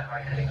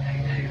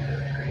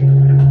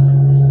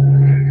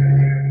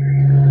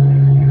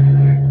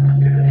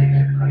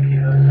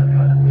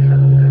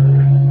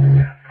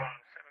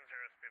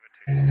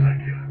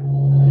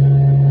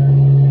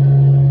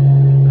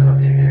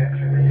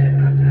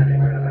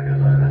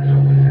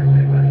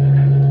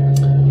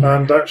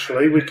 And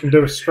actually, we can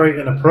do a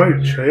straight-in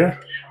approach here.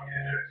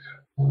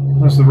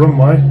 There's the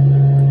runway.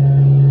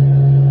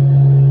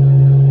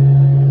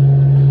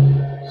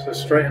 So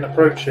straight-in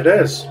approach it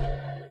is.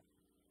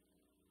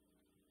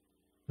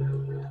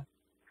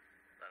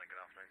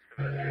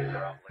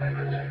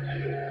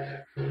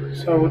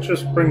 So we'll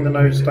just bring the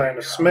nose down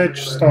a smidge,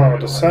 start our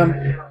descent.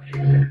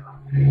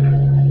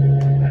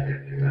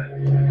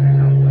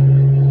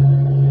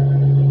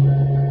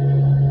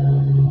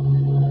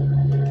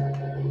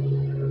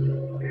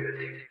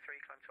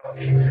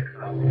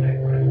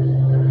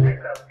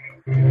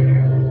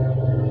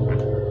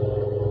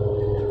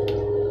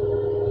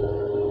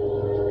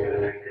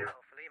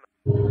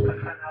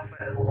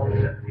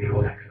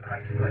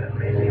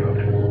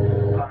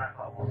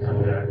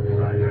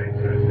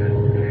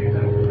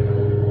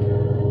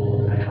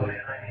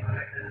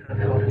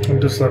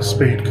 And as that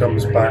speed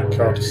comes back,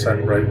 our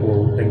descent rate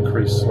will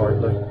increase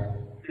slightly.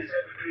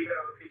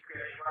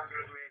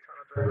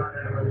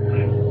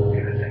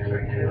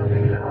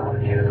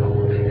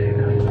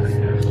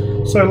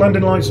 So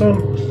landing lights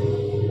on.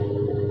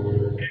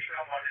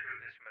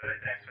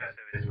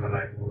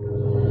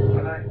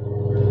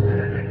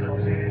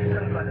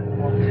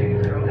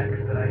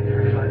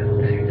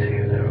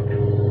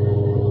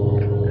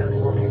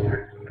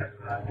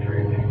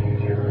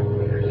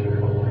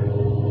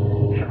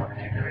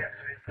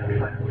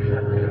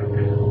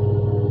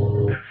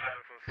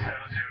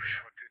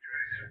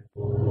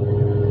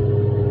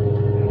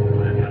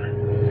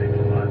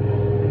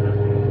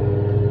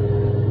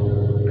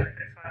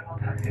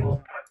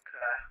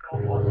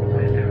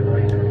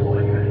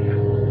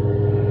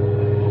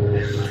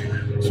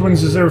 So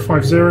winds are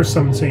 050,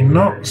 17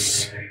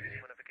 knots,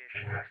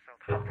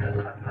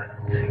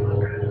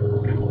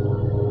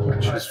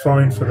 which is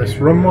fine for this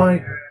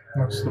runway.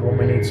 That's the one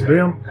we need to be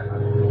on.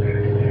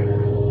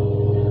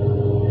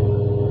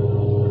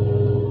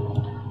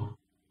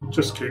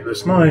 Just keep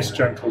this nice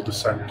gentle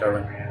descent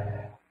going.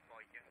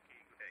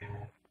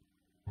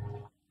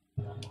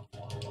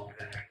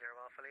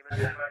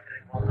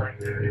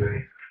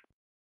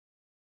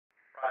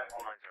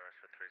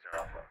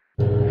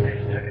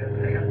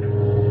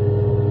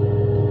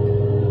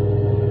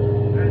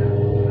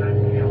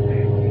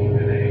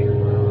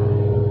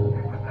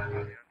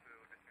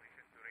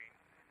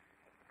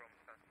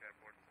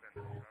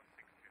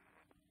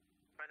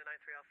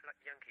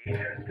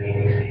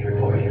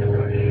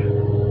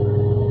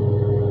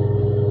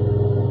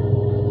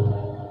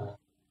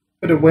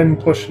 Bit of wind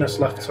pushing us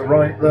left to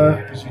right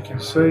there, as you can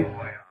see.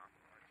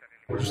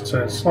 We'll just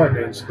turn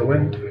slightly into the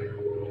wind.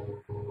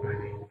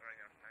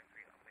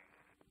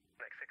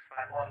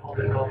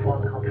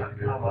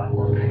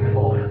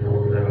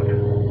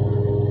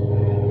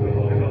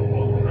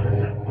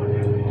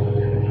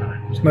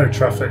 There's no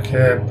traffic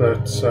here,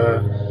 but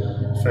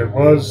if it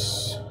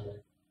was,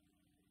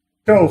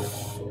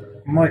 Golf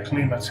Mike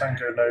Lima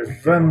Tango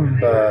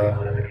November,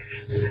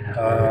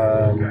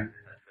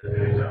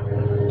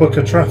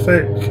 Booker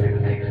traffic,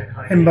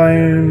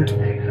 Inbound,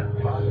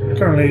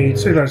 currently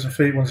 2,000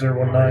 feet,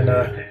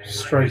 1019er,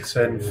 straight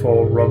in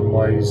for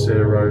runway 06.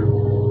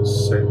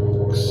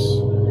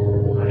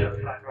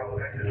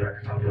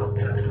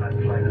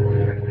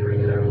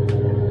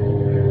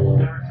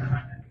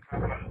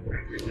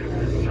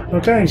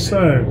 Okay,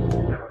 so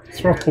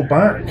throttle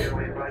back,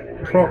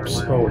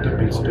 props, oh I didn't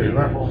mean to do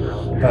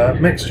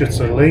that, mixture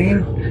to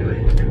lean.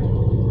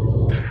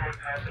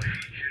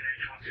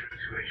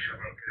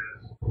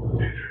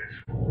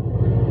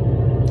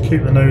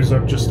 Keep the nose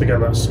up just to get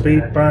that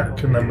speed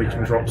back, and then we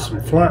can drop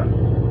some flat.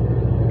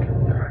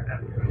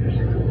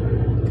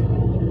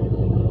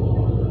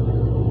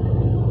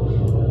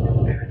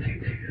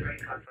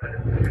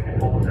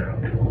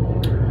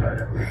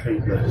 I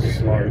hate this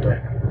slider.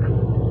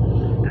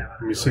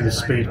 And we see the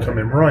speed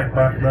coming right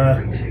back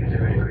there.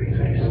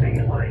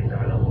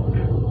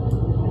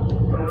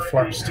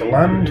 Flaps to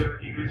land.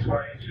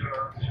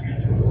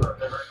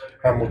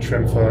 And we'll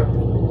trim for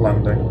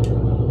landing.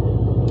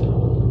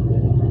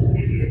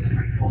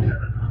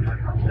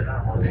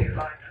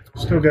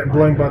 Still getting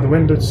blown by the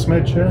wind a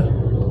smidge here.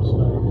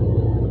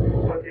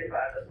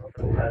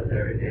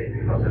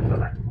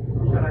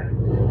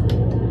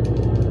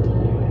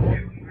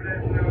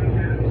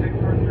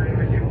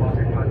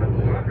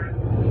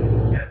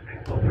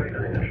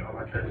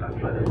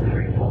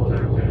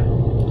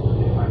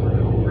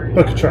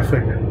 Book of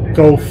traffic,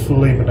 Golf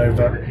Lima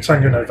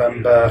Tango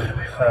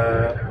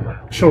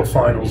November, short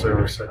final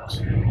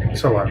 06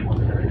 to land.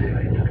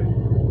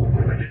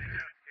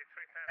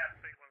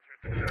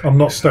 I'm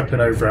not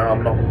stepping over it,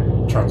 I'm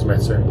not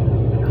transmitting.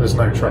 There's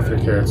no traffic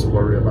here to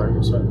worry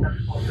about, so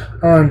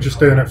I'm just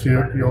doing it for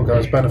your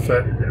guys'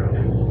 benefit.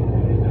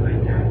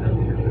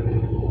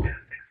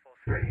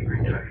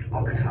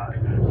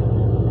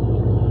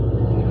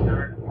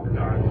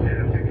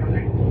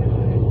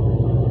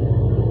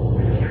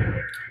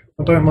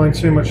 I don't mind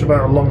too much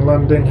about a long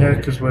landing here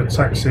because we're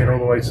taxiing all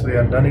the way to the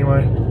end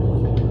anyway.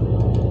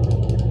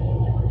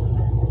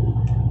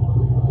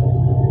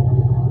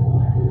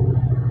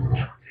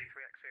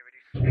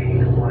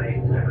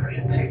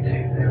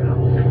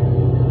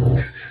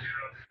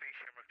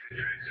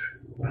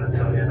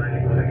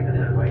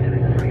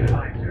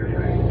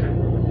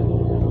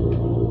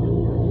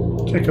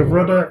 Kick of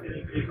rudder.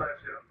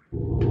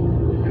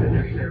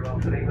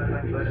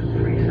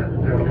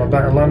 One of my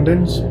better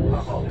landings.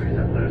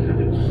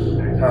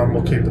 And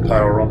we'll keep the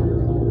power on.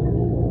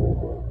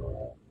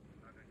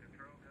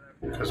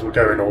 Because we're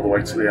going all the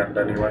way to the end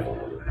anyway.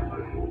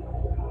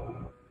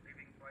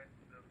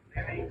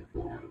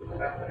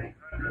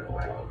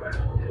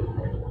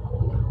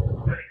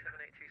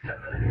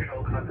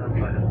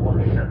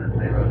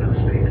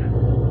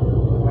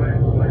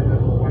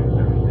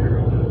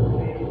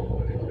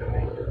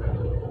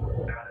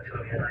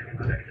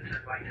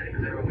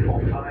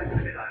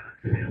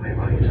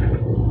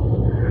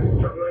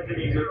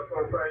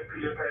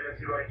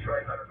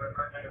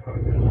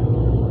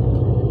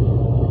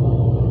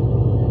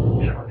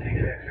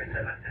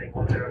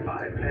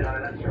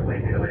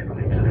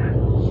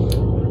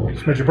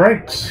 Smidge your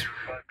brakes.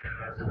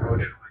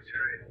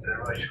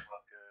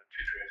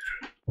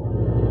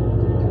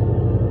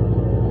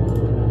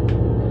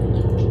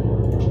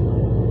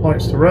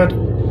 Lights to red.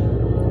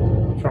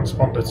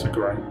 Transponder to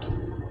ground.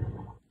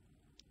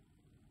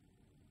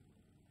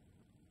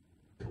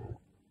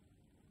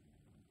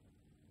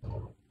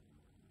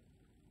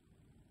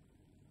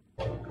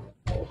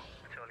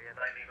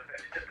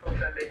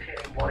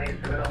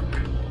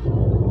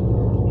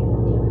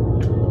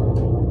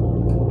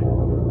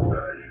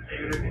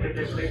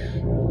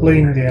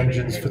 Lean the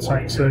engines for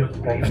taxi,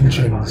 or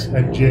engine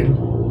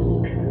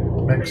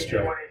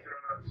mixture.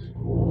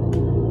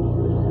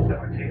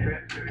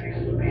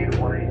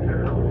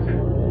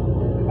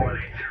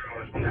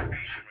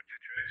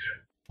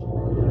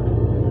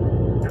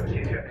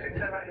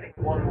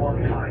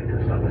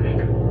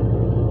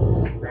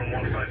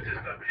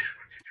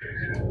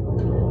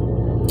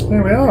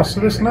 There we are, so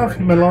this nav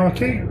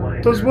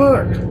malarkey does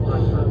work.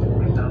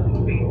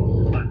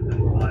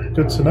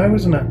 Good to know,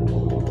 isn't it?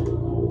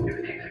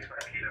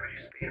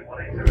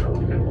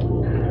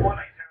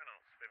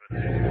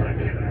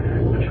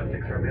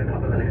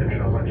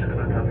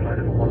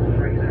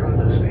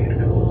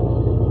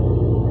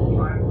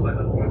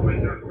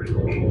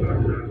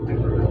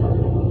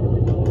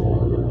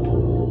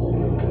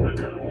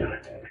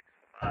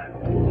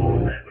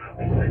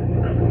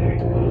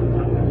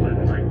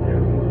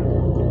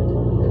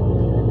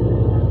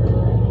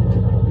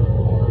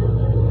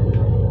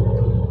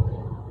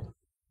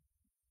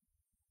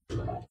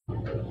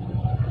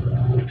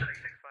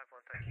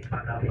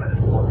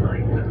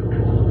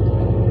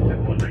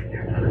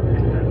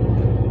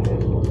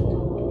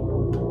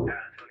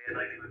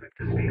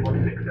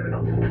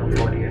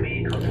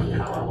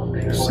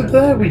 So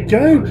there we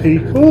go,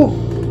 people.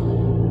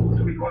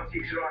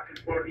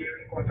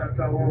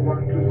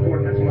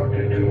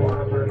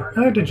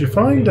 How did you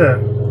find it?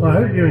 I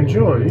hope you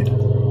enjoyed.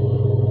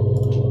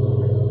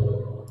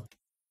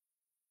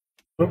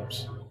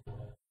 Oops.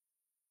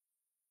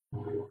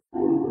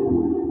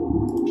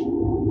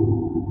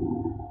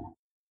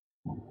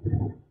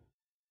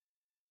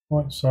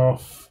 Lights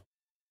off.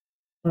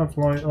 Nav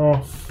light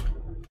off.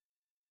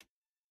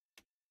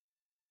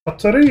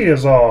 Battery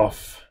is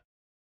off.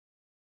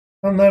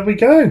 And there we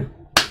go.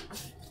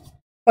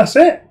 That's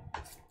it.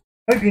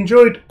 Hope you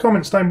enjoyed.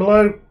 Comments down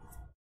below.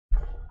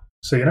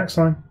 See you next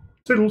time.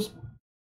 Toodles.